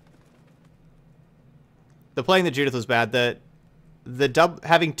 The playing the Judith was bad.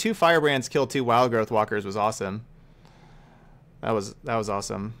 Having 2 Firebrands kill 2 Wild Growth Walkers was awesome. That was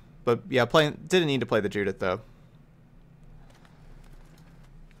awesome. But yeah, didn't need to play the Judith though.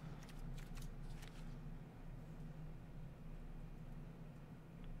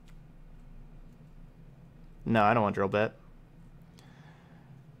 No, I don't want Drill Bit.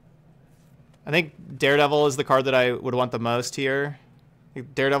 I think Daredevil is the card that I would want the most here. I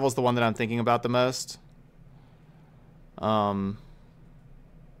think Daredevil is the one that I'm thinking about the most.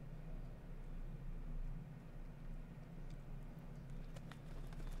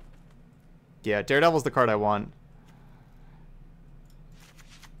 Yeah, Daredevil's the card I want.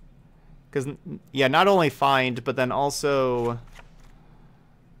 Because, yeah, not only find, but then also...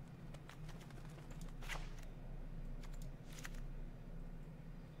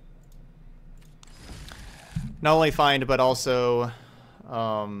 not only find, but also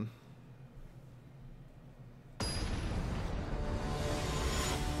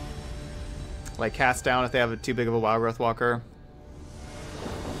like cast down if they have too big of a Wild Growth Walker.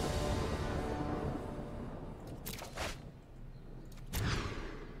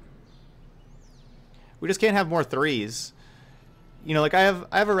 We just can't have more 3s. You know, like I have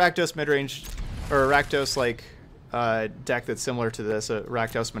a Rakdos midrange, or a Rakdos like deck that's similar to this, a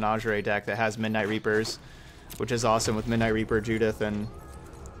Rakdos Menagerie deck that has Midnight Reapers, which is awesome with Midnight Reaper, Judith, and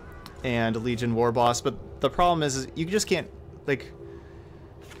Legion Warboss. But the problem is you just can't, like,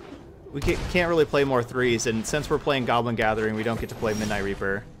 we can't really play more 3s, and since we're playing Goblin Gathering, we don't get to play Midnight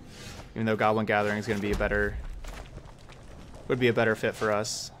Reaper, even though Goblin Gathering is going to be would be a better fit for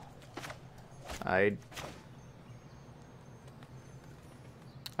us. I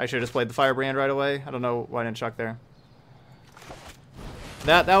should have just played the Firebrand right away. I don't know why I didn't chuck there.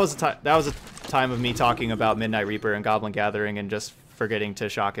 That was a time of me talking about Midnight Reaper and Goblin Gathering and just forgetting to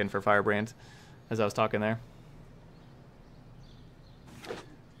shock in for Firebrand as I was talking there.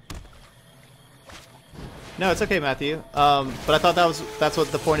 No, it's okay, Matthew. But I thought that's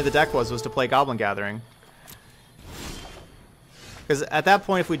what the point of the deck was to play Goblin Gathering. Because at that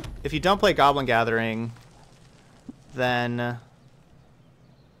point, if you don't play Goblin Gathering, then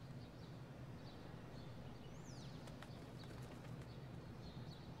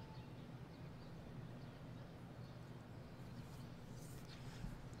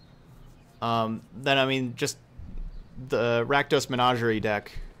I mean, just the Rakdos Menagerie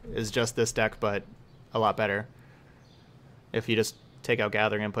deck is just this deck, but a lot better. If you just take out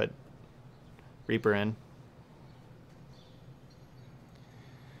Gathering and put Reaper in.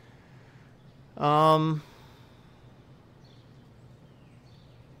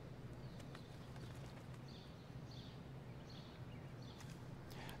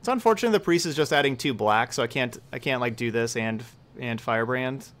 It's unfortunate the priest is just adding 2 black, so I can't like do this and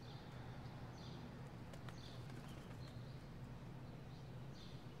Firebrand.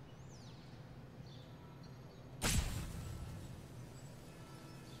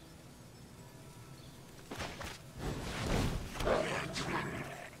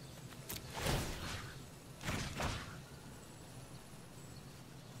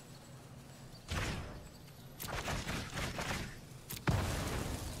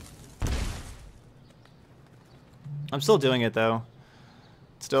 I'm still doing it though.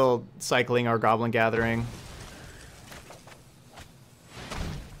 Still cycling our Goblin Gathering.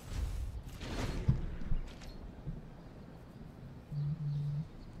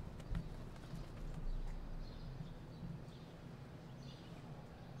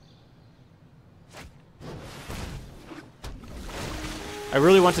 I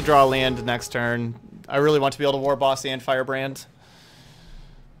really want to draw a land next turn. I really want to be able to War Boss and Firebrand.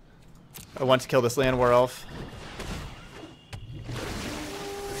 I want to kill this land War Elf.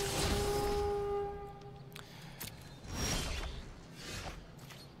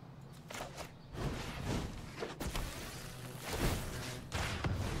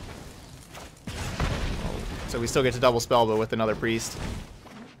 So we still get to double spell, but with another priest.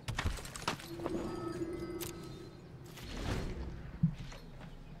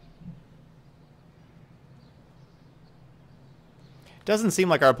 Doesn't seem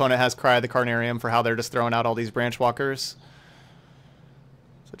like our opponent has Cry of the Carnarium for how they're just throwing out all these Branch Walkers.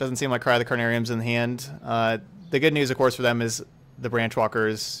 So it doesn't seem like Cry of the Carnarium's in hand. The good news, of course, for them is the Branch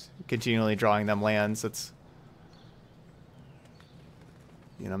Walkers continually drawing them lands. It's,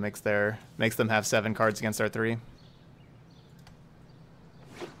 you know, makes them have 7 cards against our 3.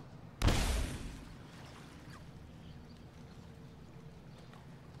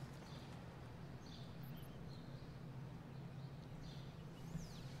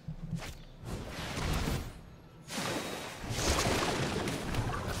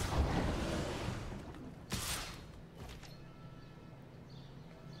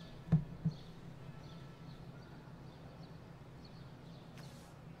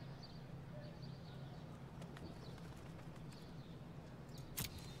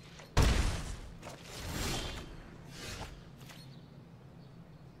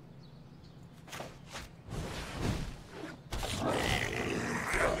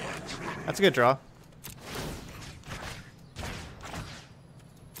 That's a good draw.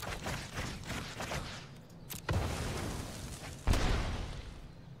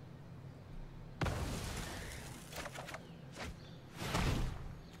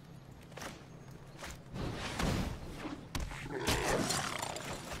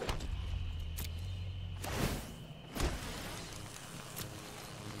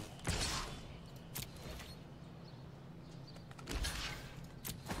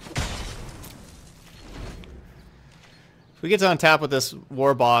 we get to untap with this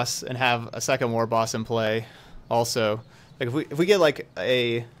war boss and have a second war boss in play also, like if we get like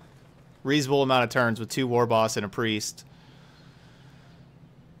a reasonable amount of turns with 2 war boss and a priest,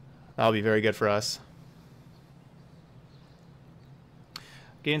 that'll be very good for us.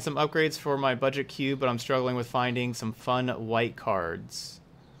 Getting some upgrades for my budget cube, but I'm struggling with finding some fun white cards.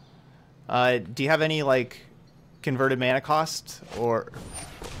 Do you have any like converted mana cost or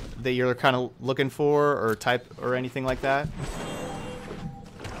that you're kind of looking for, or type, or anything like that?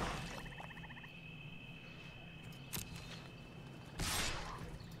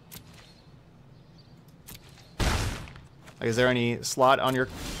 Like, is there any slot on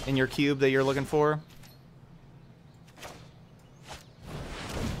in your cube that you're looking for?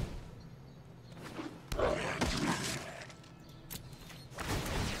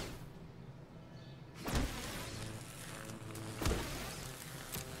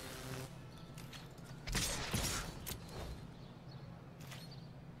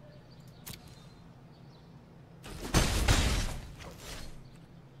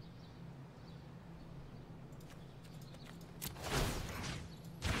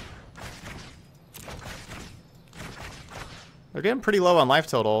 They're getting pretty low on life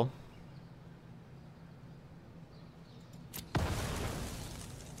total.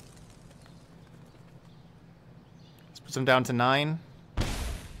 Let's put them down to 9.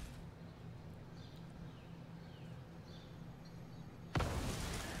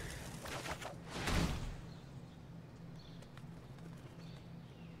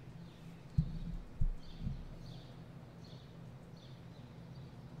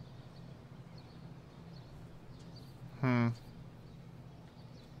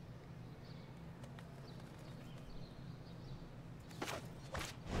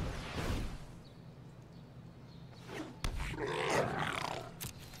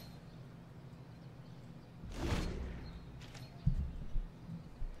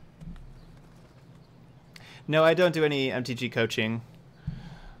 No, I don't do any MTG coaching.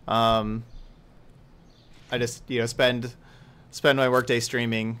 I just, you know, spend my workday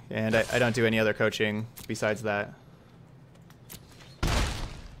streaming, and I don't do any other coaching besides that.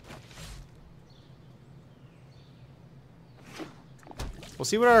 We'll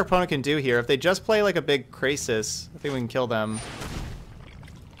see what our opponent can do here. If they just play like a big Krasis, I think we can kill them.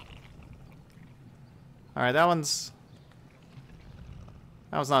 Alright, that one's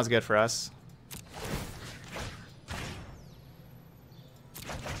not as good for us.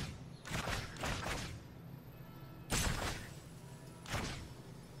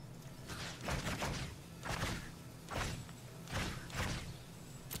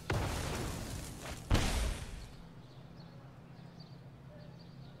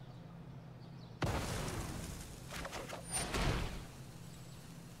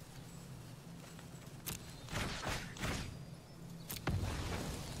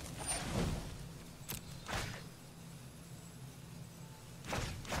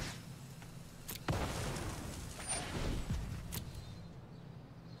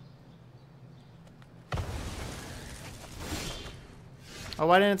 Oh,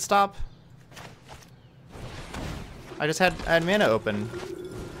 why didn't it stop? I just had mana open.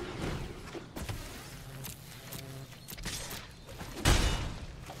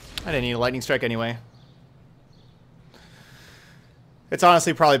 I didn't need a lightning strike anyway. It's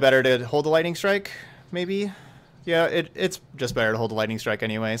honestly probably better to hold the lightning strike, maybe. Yeah, it's just better to hold the lightning strike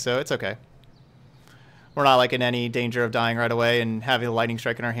anyway, so it's okay. We're not like in any danger of dying right away, and having a lightning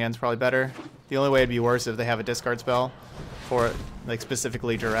strike in our hands probably better. The only way it'd be worse if they have a discard spell for it, like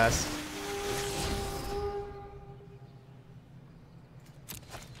specifically duress.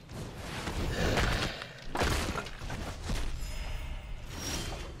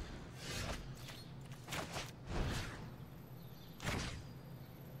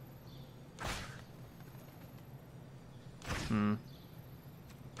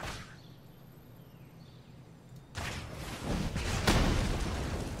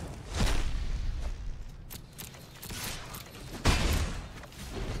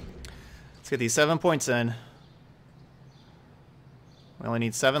 Let's get these 7 points in. We only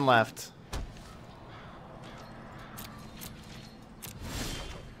need 7 left.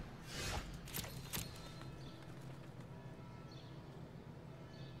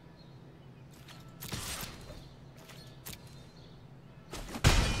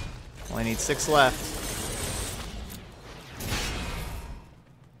 Only need 6 left.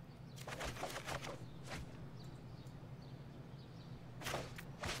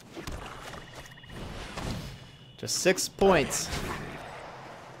 Just 6 points.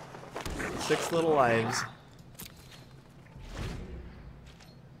 6 little lives.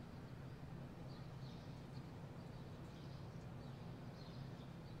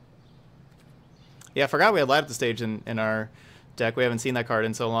 Yeah, I forgot we had Light Up the Stage in our deck. We haven't seen that card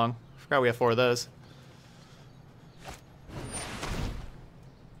in so long. Forgot we have 4 of those.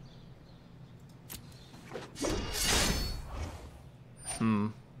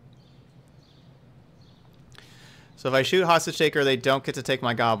 So if I shoot Hostage Taker, they don't get to take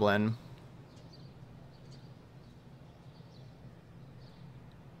my Goblin.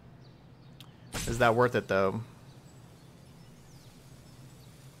 Is that worth it, though?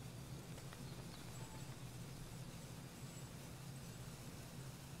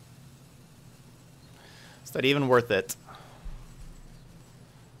 Is that even worth it?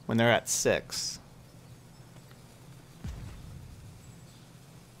 When they're at 6.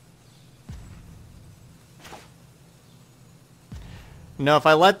 No, if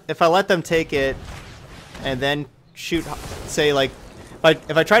I let them take it and then shoot, say like,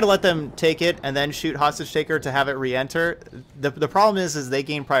 if I try to let them take it and then shoot Hostage Taker to have it re-enter, the problem is they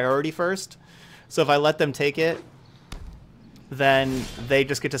gain priority first. So if I let them take it, then they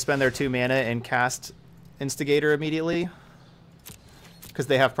just get to spend their 2 mana and cast Instigator immediately because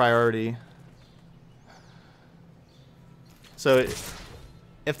they have priority. So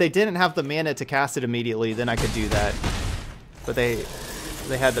if they didn't have the mana to cast it immediately, then I could do that. But they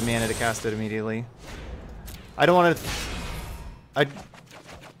had the mana to cast it immediately. I don't want to...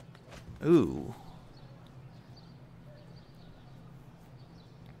 Ooh.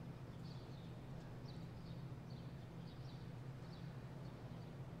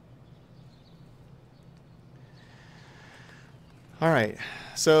 Alright,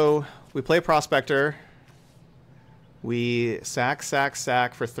 so we play Prospector. We sack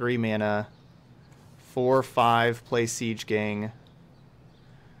for 3 mana. 4/5, play Siege Gang.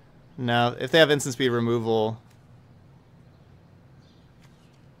 Now, if they have instant speed removal,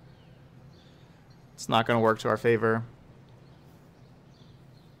 it's not going to work to our favor.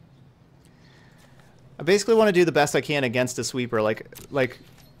 I basically want to do the best I can against a sweeper, like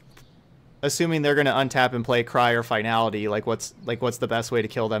assuming they're going to untap and play Cry or Finality. Like what's the best way to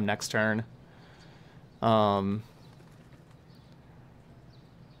kill them next turn?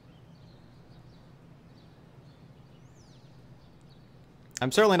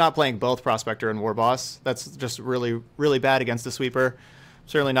 I'm certainly not playing both Prospector and Warboss. That's just really, really bad against a sweeper. I'm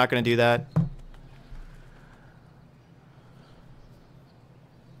certainly not going to do that.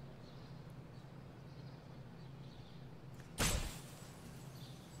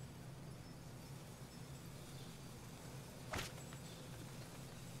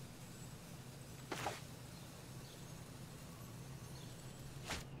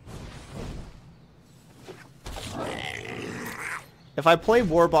 If I play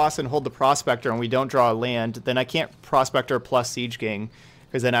Warboss and hold the Prospector and we don't draw a land, then I can't Prospector plus Siege Gang,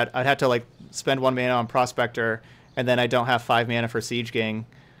 because then I'd have to like spend 1 mana on Prospector, and then I don't have 5 mana for Siege Gang.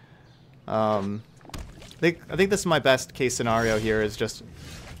 I think this is my best case scenario here. Is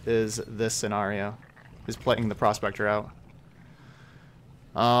this scenario, is playing the Prospector out.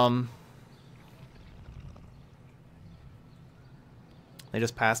 They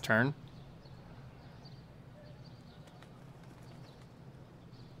just pass turn.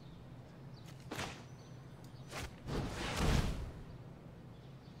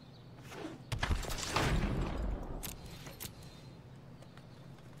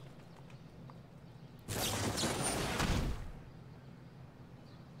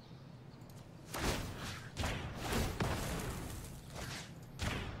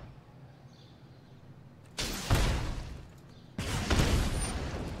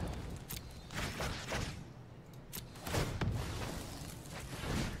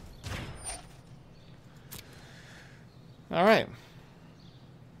 All right.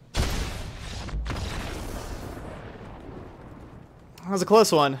 That was a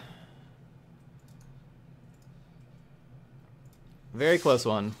close one. Very close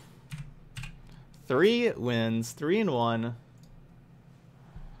one. 3 wins, 3-1.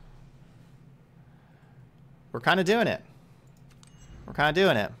 We're kind of doing it. We're kind of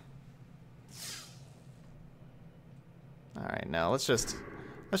doing it. All right, now let's just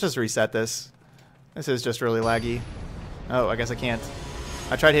reset this. This is just really laggy. Oh, I guess I can't.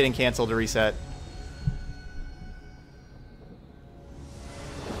 I tried hitting cancel to reset.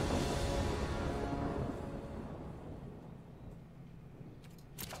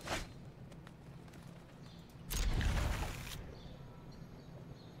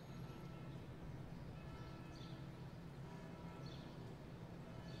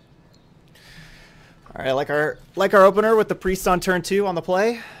 All right, I like our opener with the priest on turn 2 on the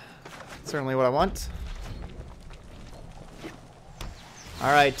play. Certainly what I want.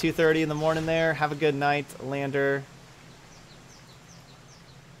 All right, 2:30 in the morning there. Have a good night, Lander.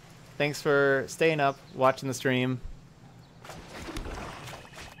 Thanks for staying up, watching the stream.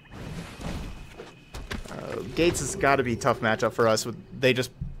 Gates has got to be a tough matchup for us. They just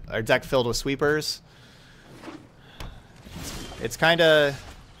our deck filled with sweepers. It's kind of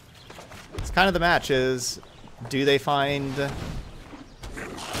the match is, do they find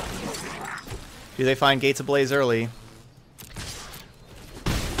Gates Ablaze early?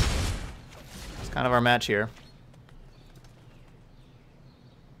 It's kind of our match here.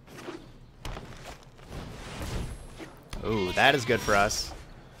 Ooh, that is good for us.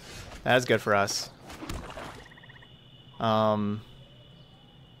 That is good for us.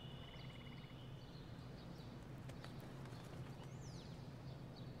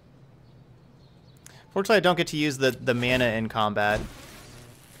 Fortunately, I don't get to use the mana in combat.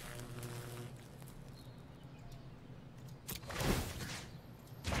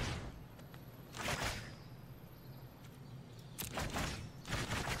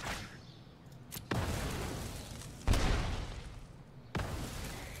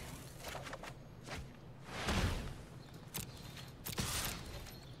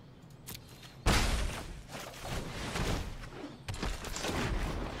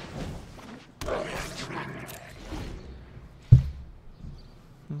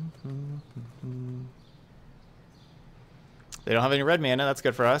 They don't have any red mana. That's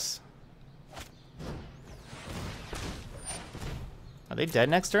good for us. Are they dead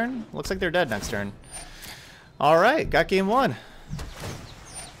next turn? Looks like they're dead next turn. All right, got game one.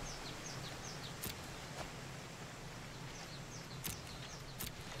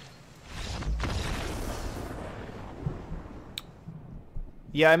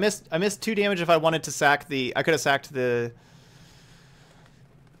 Yeah, I missed 2 damage if I wanted to sack the. I could have sacked the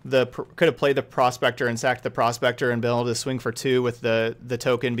could have played the Prospector and sacked the Prospector and been able to swing for 2 with the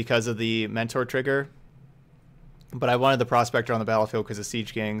token because of the Mentor trigger. But I wanted the Prospector on the battlefield because of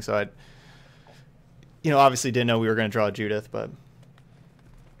Siege King, so I, obviously didn't know we were going to draw Judith, but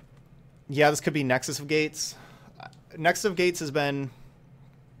yeah, this could be Nexus of Gates. Nexus of Gates has been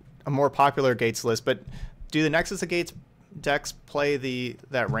a more popular Gates list, but do the Nexus of Gates decks play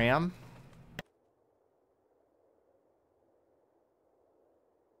that Ram?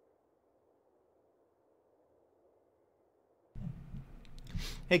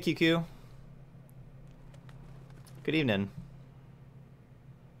 Hey, QQ. Good evening.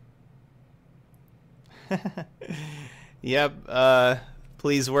 Yep,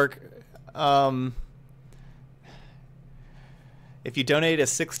 please work. If you donate a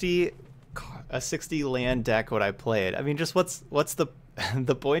 60 land deck, would I play it? I mean, just what's the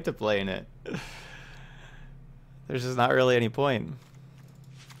the point of playing it? There's just not really any point.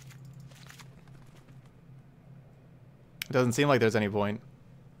 It doesn't seem like there's any point.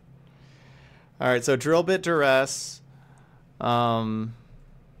 All right, so Drill Bit Duress, coming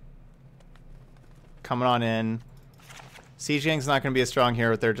on in. Siege Gang's not going to be as strong here,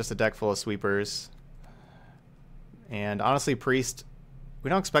 but they're just a deck full of sweepers. And honestly, Priest,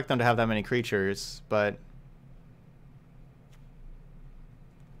 we don't expect them to have that many creatures, but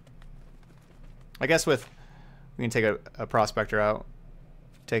I guess we can take a Prospector out,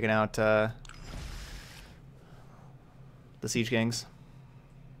 taking out the Siege Gangs.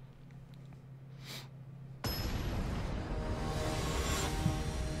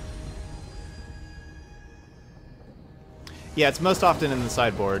 Yeah, it's most often in the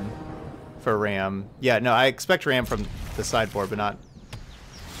sideboard for Ram. Yeah, no, I expect Ram from the sideboard, but not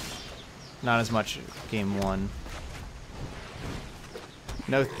as much game one.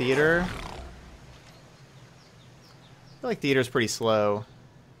 No Theater. I feel like Theater's pretty slow.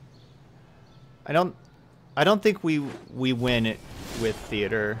 I don't think we win it with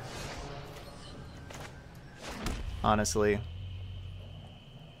Theater. Honestly.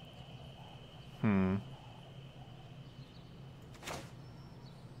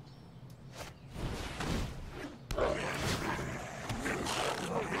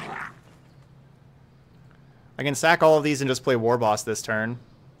 I can sack all of these and just play War Boss this turn.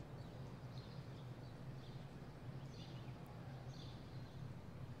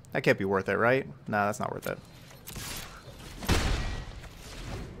 That can't be worth it, right? No, that's not worth it.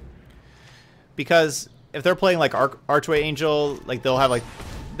 Because if they're playing like Archway Angel, like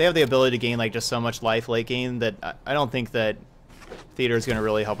they have the ability to gain like just so much life late game that I don't think that Theater is going to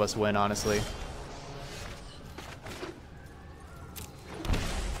really help us win, honestly.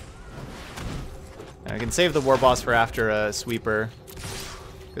 I can save the War Boss for after a sweeper,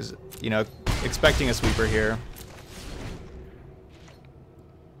 because, expecting a sweeper here.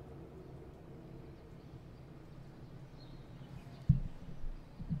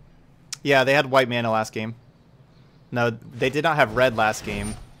 Yeah, they had white mana last game. No, they did not have red last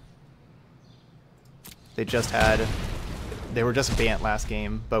game. They were just Bant last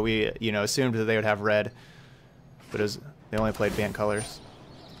game, but we, assumed that they would have red. But they only played Bant colors.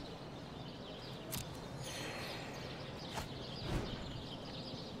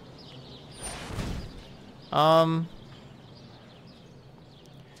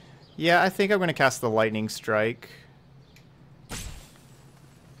 Yeah, I think I'm going to cast the Lightning Strike.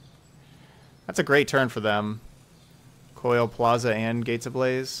 That's a great turn for them. Coil, Plaza, and Gates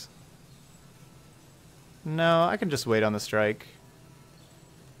Ablaze. No, I can just wait on the strike.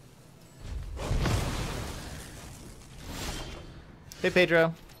 Hey,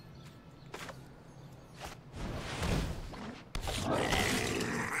 Pedro.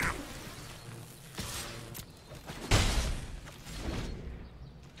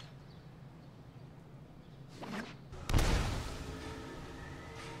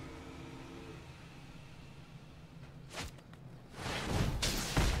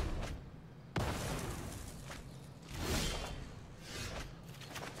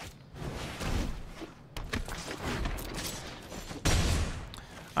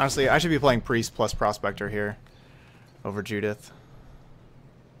 Honestly, I should be playing Priest plus Prospector here over Judith.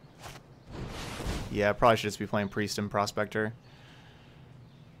 Yeah, probably should just be playing Priest and Prospector.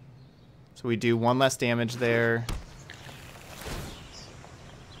 So we do one less damage there.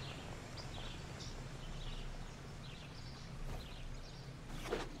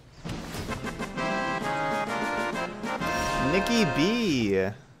 Nikki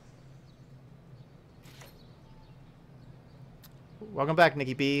B. Welcome back,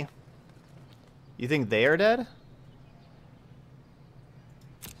 Nikki B. You think they are dead?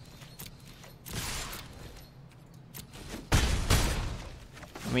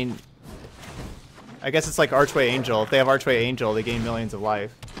 I mean, I guess it's like Archway Angel. If they have Archway Angel, they gain millions of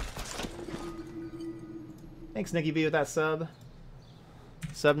life. Thanks, Nikki B, with that sub.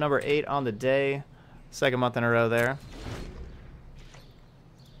 Sub number 8 on the day. Second month in a row there.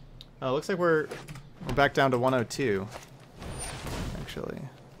 Oh, looks like we're back down to 102. Actually.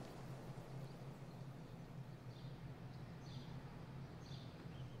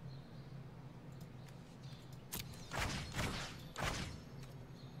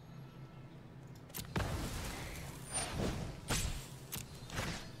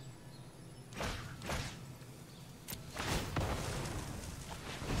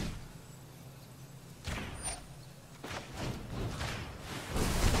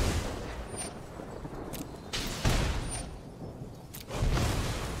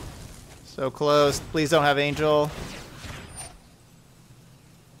 So close. Please don't have Angel.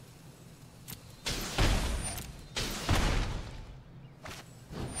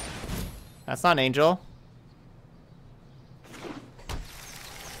 That's not an Angel.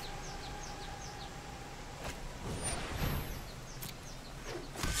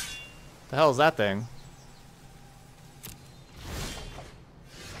 The hell is that thing?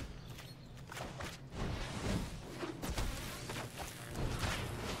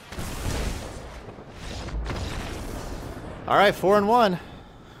 All right, 4-1.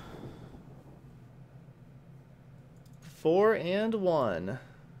 4-1.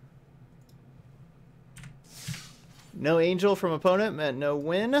 No Angel from opponent meant no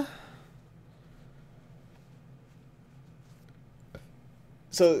win.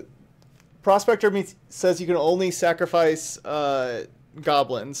 So, Prospector says you can only sacrifice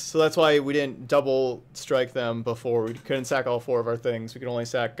Goblins. So that's why we didn't double strike them before. We couldn't sack all 4 of our things. We could only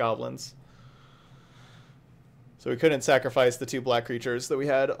sack Goblins. So we couldn't sacrifice the 2 black creatures that we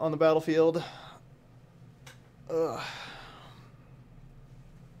had on the battlefield. Ugh.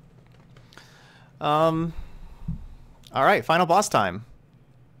 All right, final boss time.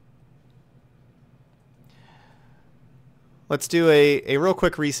 Let's do a real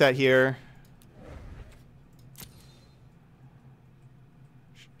quick reset here.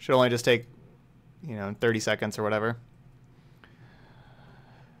 Should only just take, 30 seconds or whatever.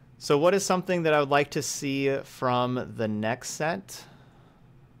 So what is something that I would like to see from the next set?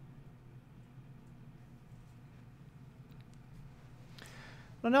 I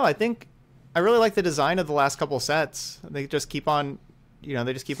don't know. I think I really like the design of the last couple sets. They just keep on,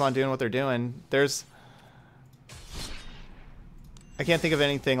 they just keep on doing what they're doing. I can't think of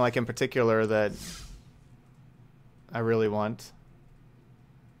anything like in particular that I really want.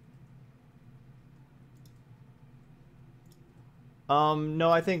 No,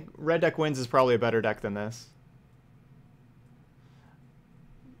 I think Red Deck Wins is probably a better deck than this.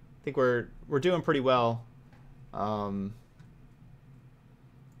 I think we're doing pretty well.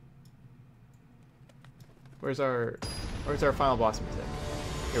 Where's our final boss music?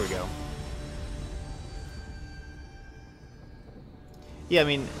 Here we go. Yeah, I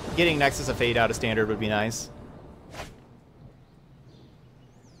mean, getting Nexus of Fate out of Standard would be nice.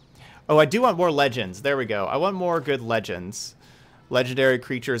 Oh, I do want more legends. There we go. I want more good legends. Legendary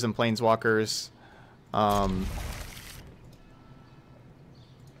creatures and planeswalkers.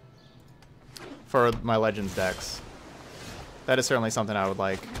 For my legends decks. That is certainly something I would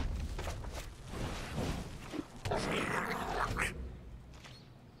like.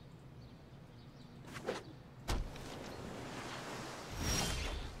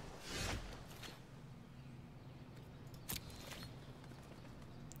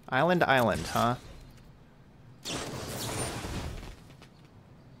 Island, huh?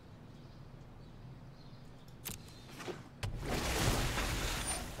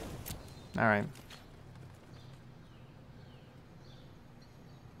 All right.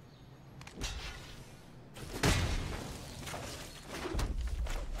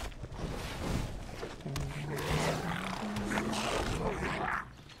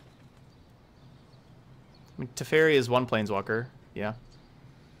 I mean, Teferi is one planeswalker, yeah.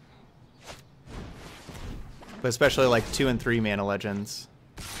 But especially like 2 and 3 mana legends.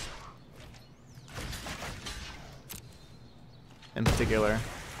 In particular.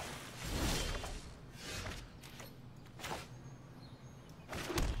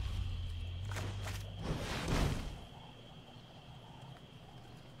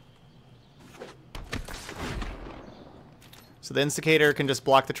 So the Instigator can just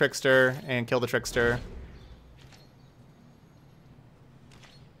block the Trickster and kill the Trickster.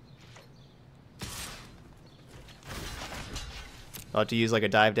 I'll have to use like a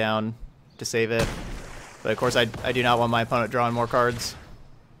dive down to save it. But of course I do not want my opponent drawing more cards.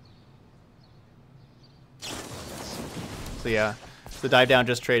 So yeah, the dive down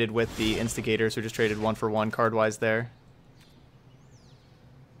just traded with the Instigator, so just traded 1-for-1 card-wise there.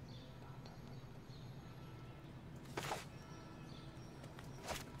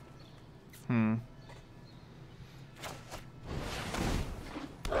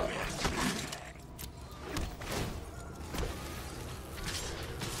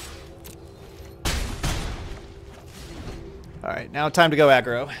 Alright, now time to go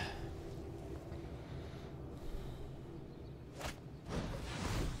aggro.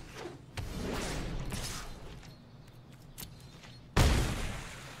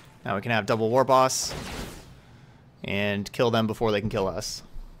 Now we can have double War Boss and kill them before they can kill us.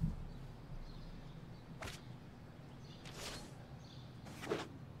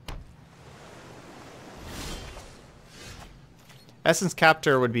 Essence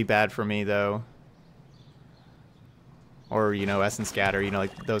Captor would be bad for me, though. Or, you know, Essence Scatter, you know,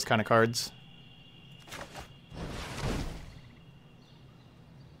 like those kind of cards.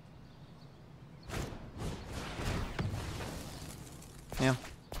 Yeah.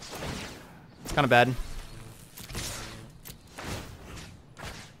 It's kind of bad.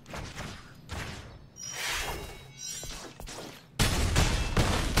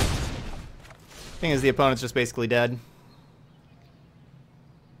 Thing is, the opponent's just basically dead.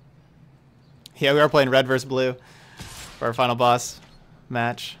 Yeah, we are playing red versus blue for our final boss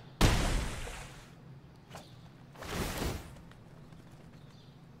match.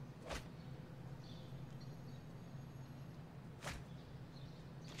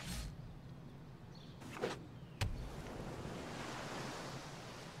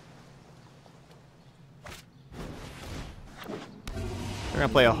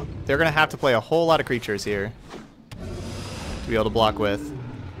 They're gonna have to play a whole lot of creatures here to be able to block with.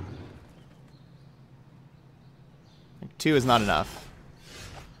 2 is not enough.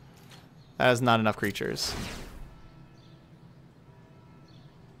 That is not enough creatures.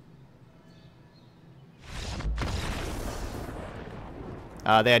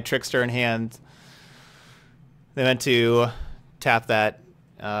 They had Trickster in hand. They meant to tap that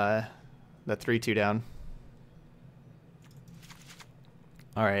 3/2 down.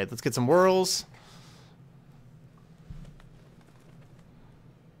 All right, let's get some whirls.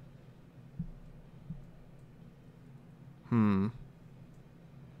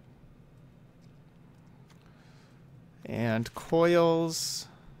 And coils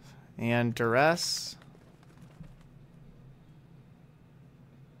and duress.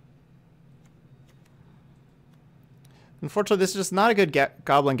 Unfortunately, this is just not a good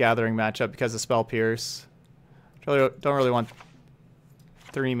Goblin Gathering matchup because of Spell Pierce. Don't really want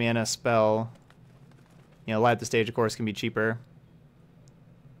 3 mana spell. You know, Light the Stage, of course, can be cheaper.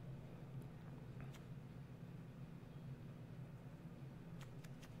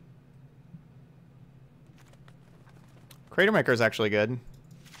 Cratermaker is actually good.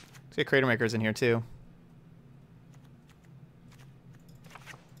 Let's get Cratermakers in here too.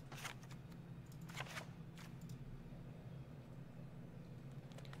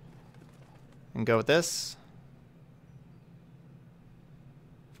 And go with this.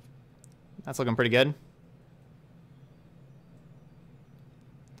 That's looking pretty good.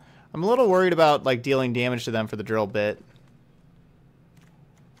 I'm a little worried about like dealing damage to them for the drill bit.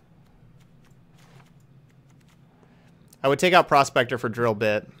 I would take out Prospector for drill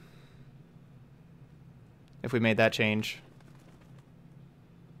bit if we made that change.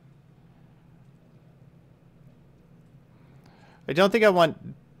 I don't think I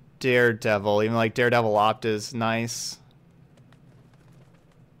want Daredevil, even like Daredevil Opt is nice.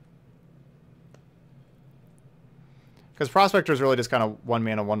 Because Prospector is really just kind of 1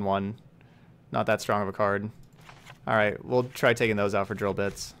 mana, 1/1. Not that strong of a card. Alright, we'll try taking those out for drill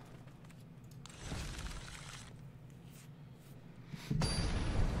bits.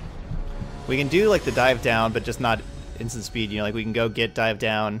 We can do like the dive down, but just not instant speed. You know, like we can go get dive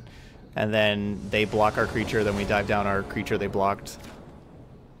down, and then they block our creature, then we dive down our creature they blocked.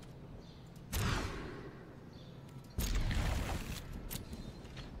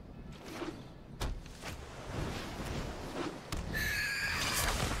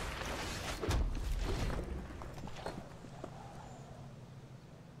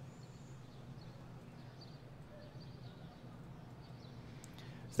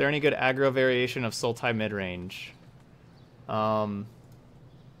 Is there any good aggro variation of Sultai midrange?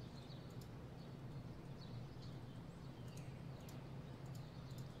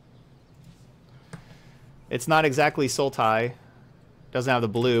 It's not exactly Sultai. Doesn't have the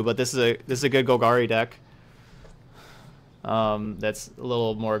blue, but this is a good Golgari deck. That's a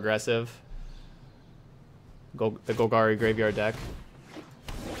little more aggressive. The Golgari graveyard deck.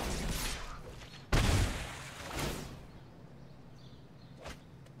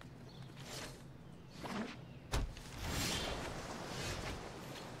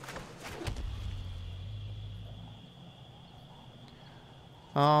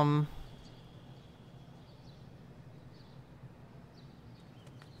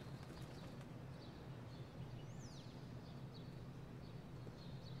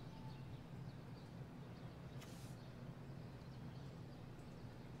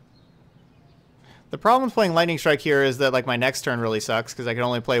 The problem with playing Lightning Strike here is that like my next turn really sucks because I can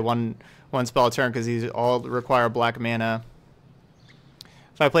only play one spell a turn because these all require black mana.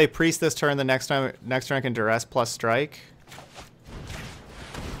 If I play Priest this turn, the next turn I can Duress plus Strike.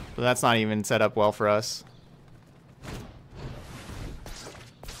 But that's not even set up well for us.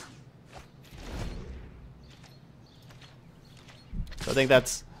 So I think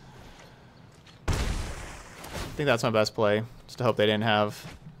that's my best play. Just to hope they didn't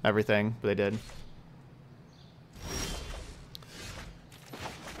have everything, but they did.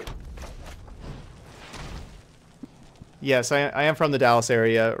 Yes, I am from the Dallas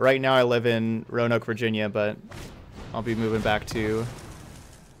area. Right now I live in Roanoke, Virginia, but I'll be moving back to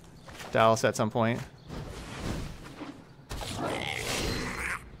Dallas at some point.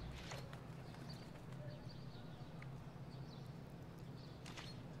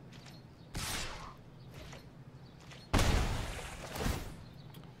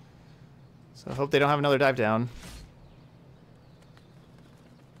 So I hope they don't have another dive down.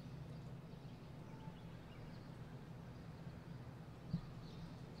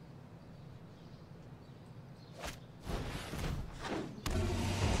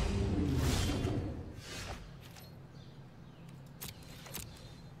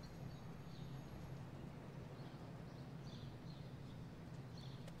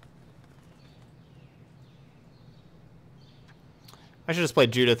 I should just play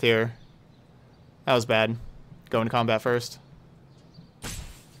Judith here. That was bad. Going to combat first. I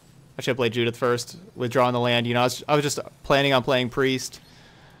should have played Judith first, withdrawing the land. You know, I was just planning on playing Priest.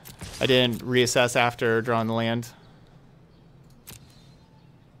 I didn't reassess after drawing the land.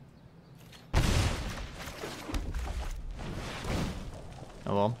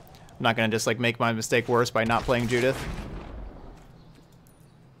 Oh well. I'm not going to just like make my mistake worse by not playing Judith.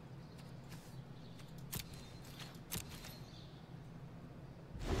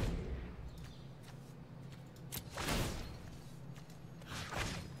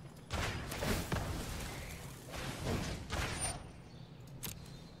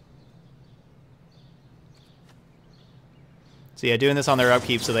 So yeah, doing this on their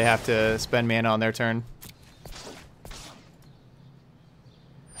upkeep so they have to spend mana on their turn.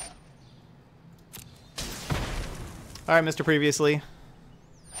 Alright, Mr. Previously.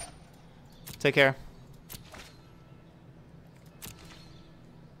 Take care.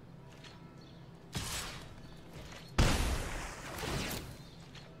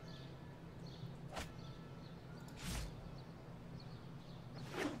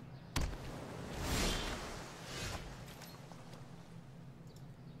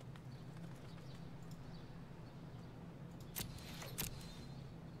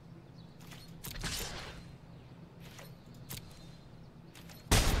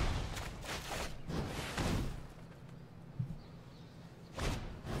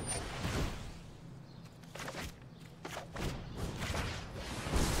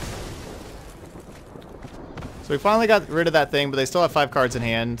 So we finally got rid of that thing, but they still have 5 cards in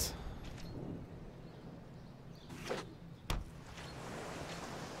hand.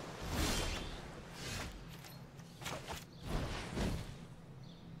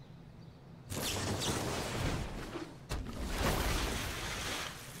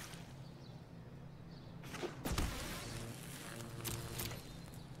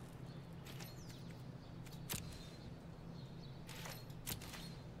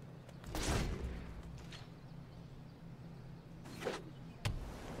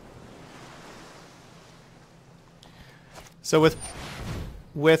 So with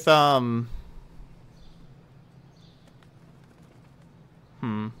With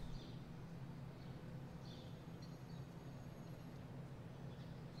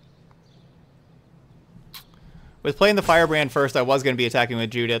playing the Firebrand first, I was going to be attacking with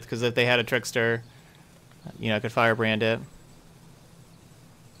Judith, because if they had a Trickster, you know, I could Firebrand it.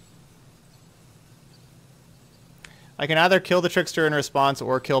 I can either kill the Trickster in response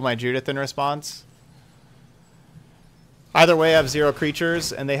or kill my Judith in response. Either way, I have 0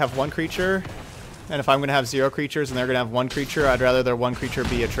 creatures, and they have 1 creature. And if I'm going to have 0 creatures and they're going to have 1 creature, I'd rather their 1 creature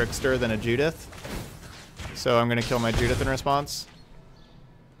be a Trickster than a Judith. So I'm going to kill my Judith in response.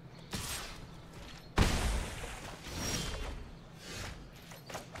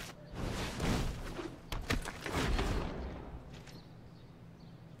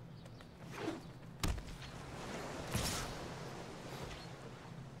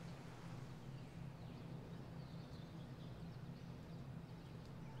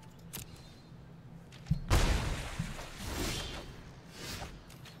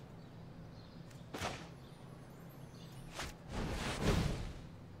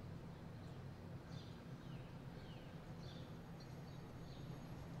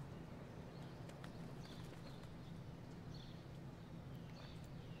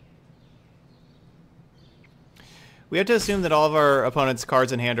 We have to assume that all of our opponents'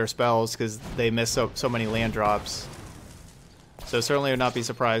 cards in hand are spells because they miss so many land drops. So certainly would not be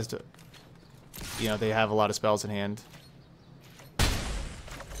surprised, you know, they have a lot of spells in hand.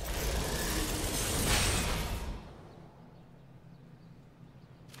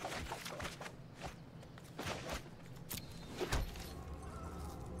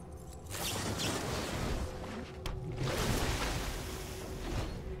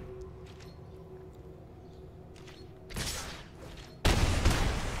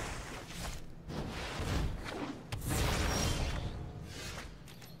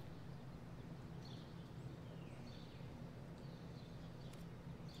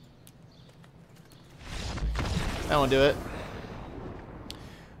 That won't do it.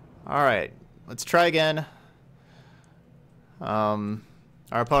 Alright, let's try again. Our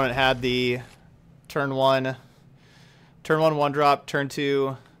opponent had the turn 1 1-drop, turn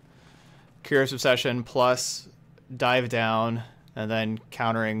 2 Curious Obsession plus Dive Down, and then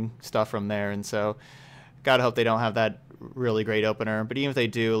countering stuff from there. And so, gotta hope they don't have that really great opener. But even if they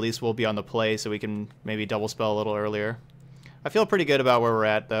do, at least we'll be on the play so we can maybe double spell a little earlier. I feel pretty good about where we're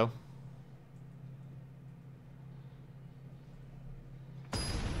at, though.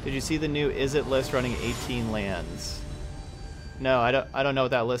 Did you see the new Is It list running 18 lands? No, I don't know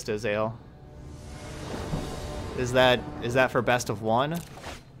what that list is, Ale. Is that for best of 1?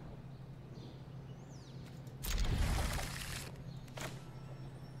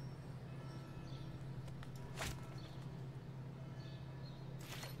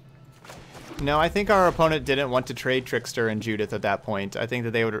 No, I think our opponent didn't want to trade Trickster and Judith at that point. I think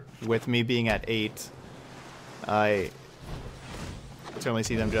that they would, with me being at 8, I certainly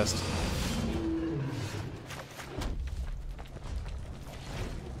see them just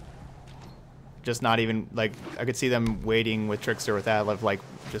not even, like, I could see them waiting with Trickster with that, like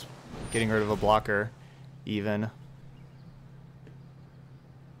just getting rid of a blocker even.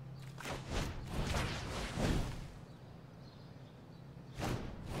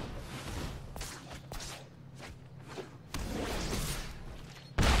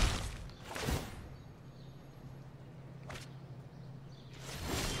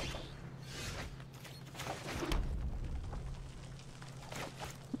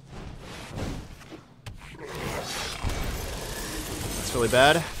 Really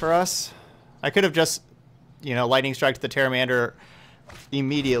bad for us. I could have just, you know, Lightning Strike to the Pteramander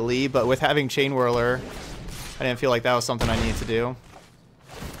immediately, but with having Chain Whirler, I didn't feel like that was something I needed to do.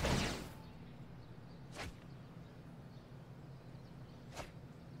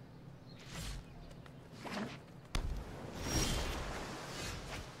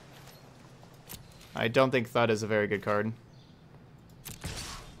 I don't think Thud is a very good card.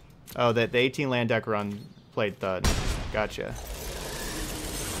 Oh, the 18 land deck run played Thud. Gotcha.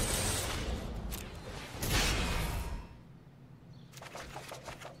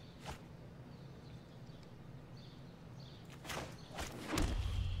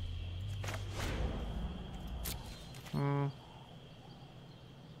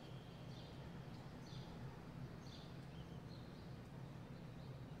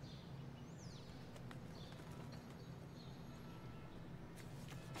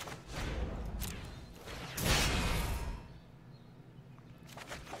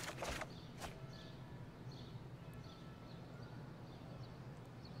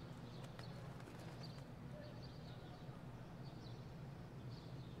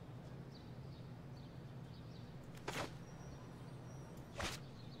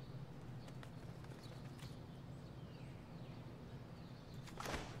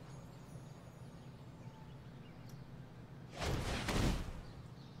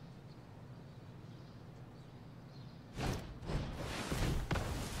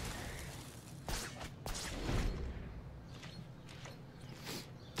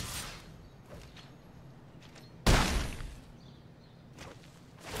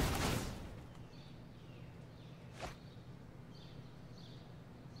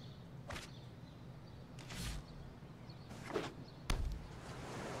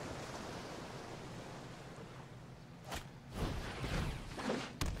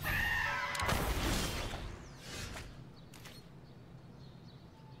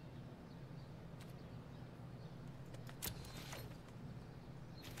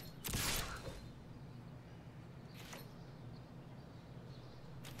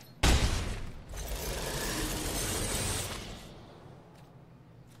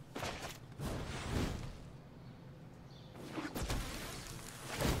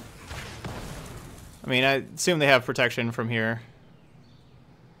 mean, I assume they have protection from here.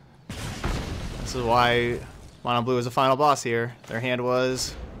 This is why Mono Blue was the final boss here. Their hand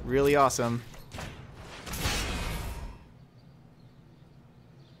was really awesome.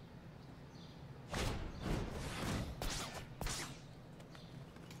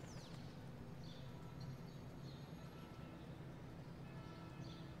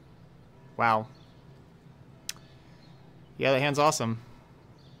 Wow. Yeah, the hand's awesome.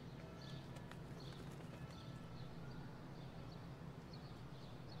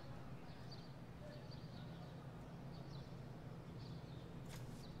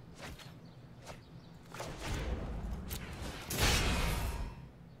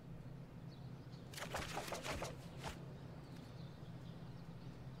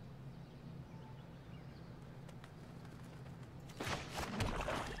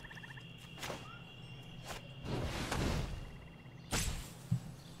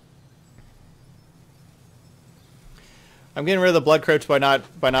 I'm getting rid of the Blood Crypt by not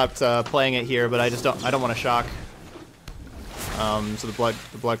playing it here, but I don't want to shock. So the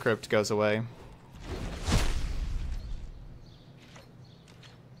Blood Crypt goes away.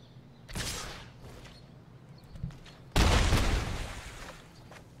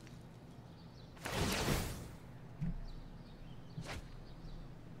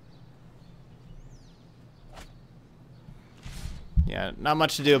 Yeah, not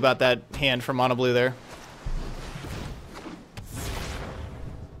much to do about that hand from Mono Blue there.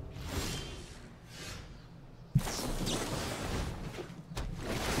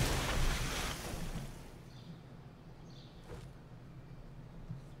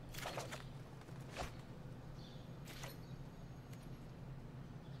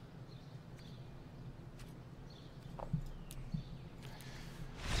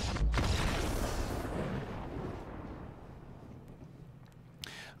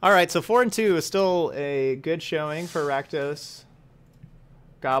 All right, so 4 and 2 is still a good showing for Rakdos.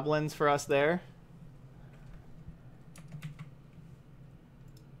 Goblins for us there.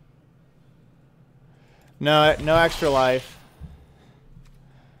 No extra life.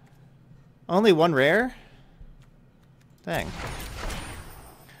 Only one rare? Dang.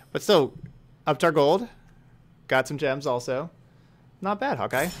 But still, up to our gold. Got some gems also. Not bad,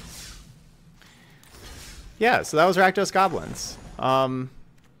 Hawkeye. Yeah, so that was Rakdos Goblins.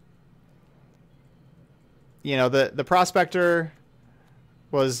 You know, the Prospector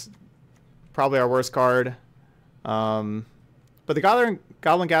was probably our worst card. But the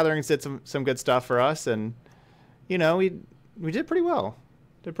Goblin Gatherings did some good stuff for us, and you know, we did pretty well.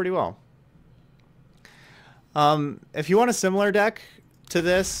 If you want a similar deck to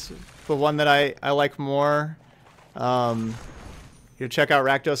this, but one that I like more, you check out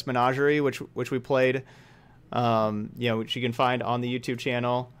Rakdos Menagerie, which we played. You know, which you can find on the YouTube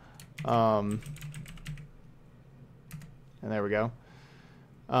channel. And there we go.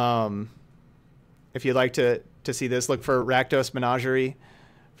 If you'd like to see this, look for Rakdos Menagerie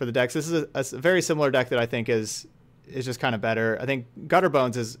for the decks. This is a very similar deck that I think is just kind of better. I think Gutter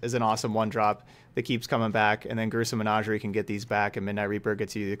Bones is an awesome one drop that keeps coming back, and then Gruesome Menagerie can get these back, and Midnight Reaper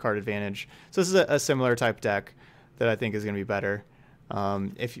gets you the card advantage. So this is a similar type deck that I think is going to be better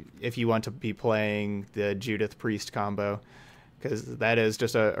if you want to be playing the Judith Priest combo, because that is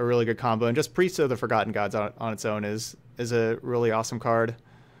just a really good combo, and just Priest of the Forgotten Gods on its own is a really awesome card.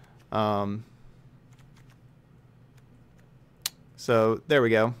 So there we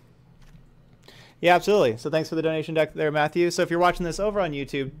go. Yeah, absolutely. So thanks for the donation deck there, Matthew. So if you're watching this over on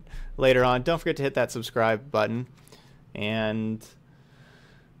YouTube later on, don't forget to hit that subscribe button. And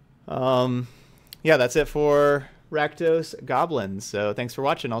yeah, that's it for Rakdos Goblins. So thanks for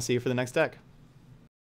watching. I'll see you for the next deck.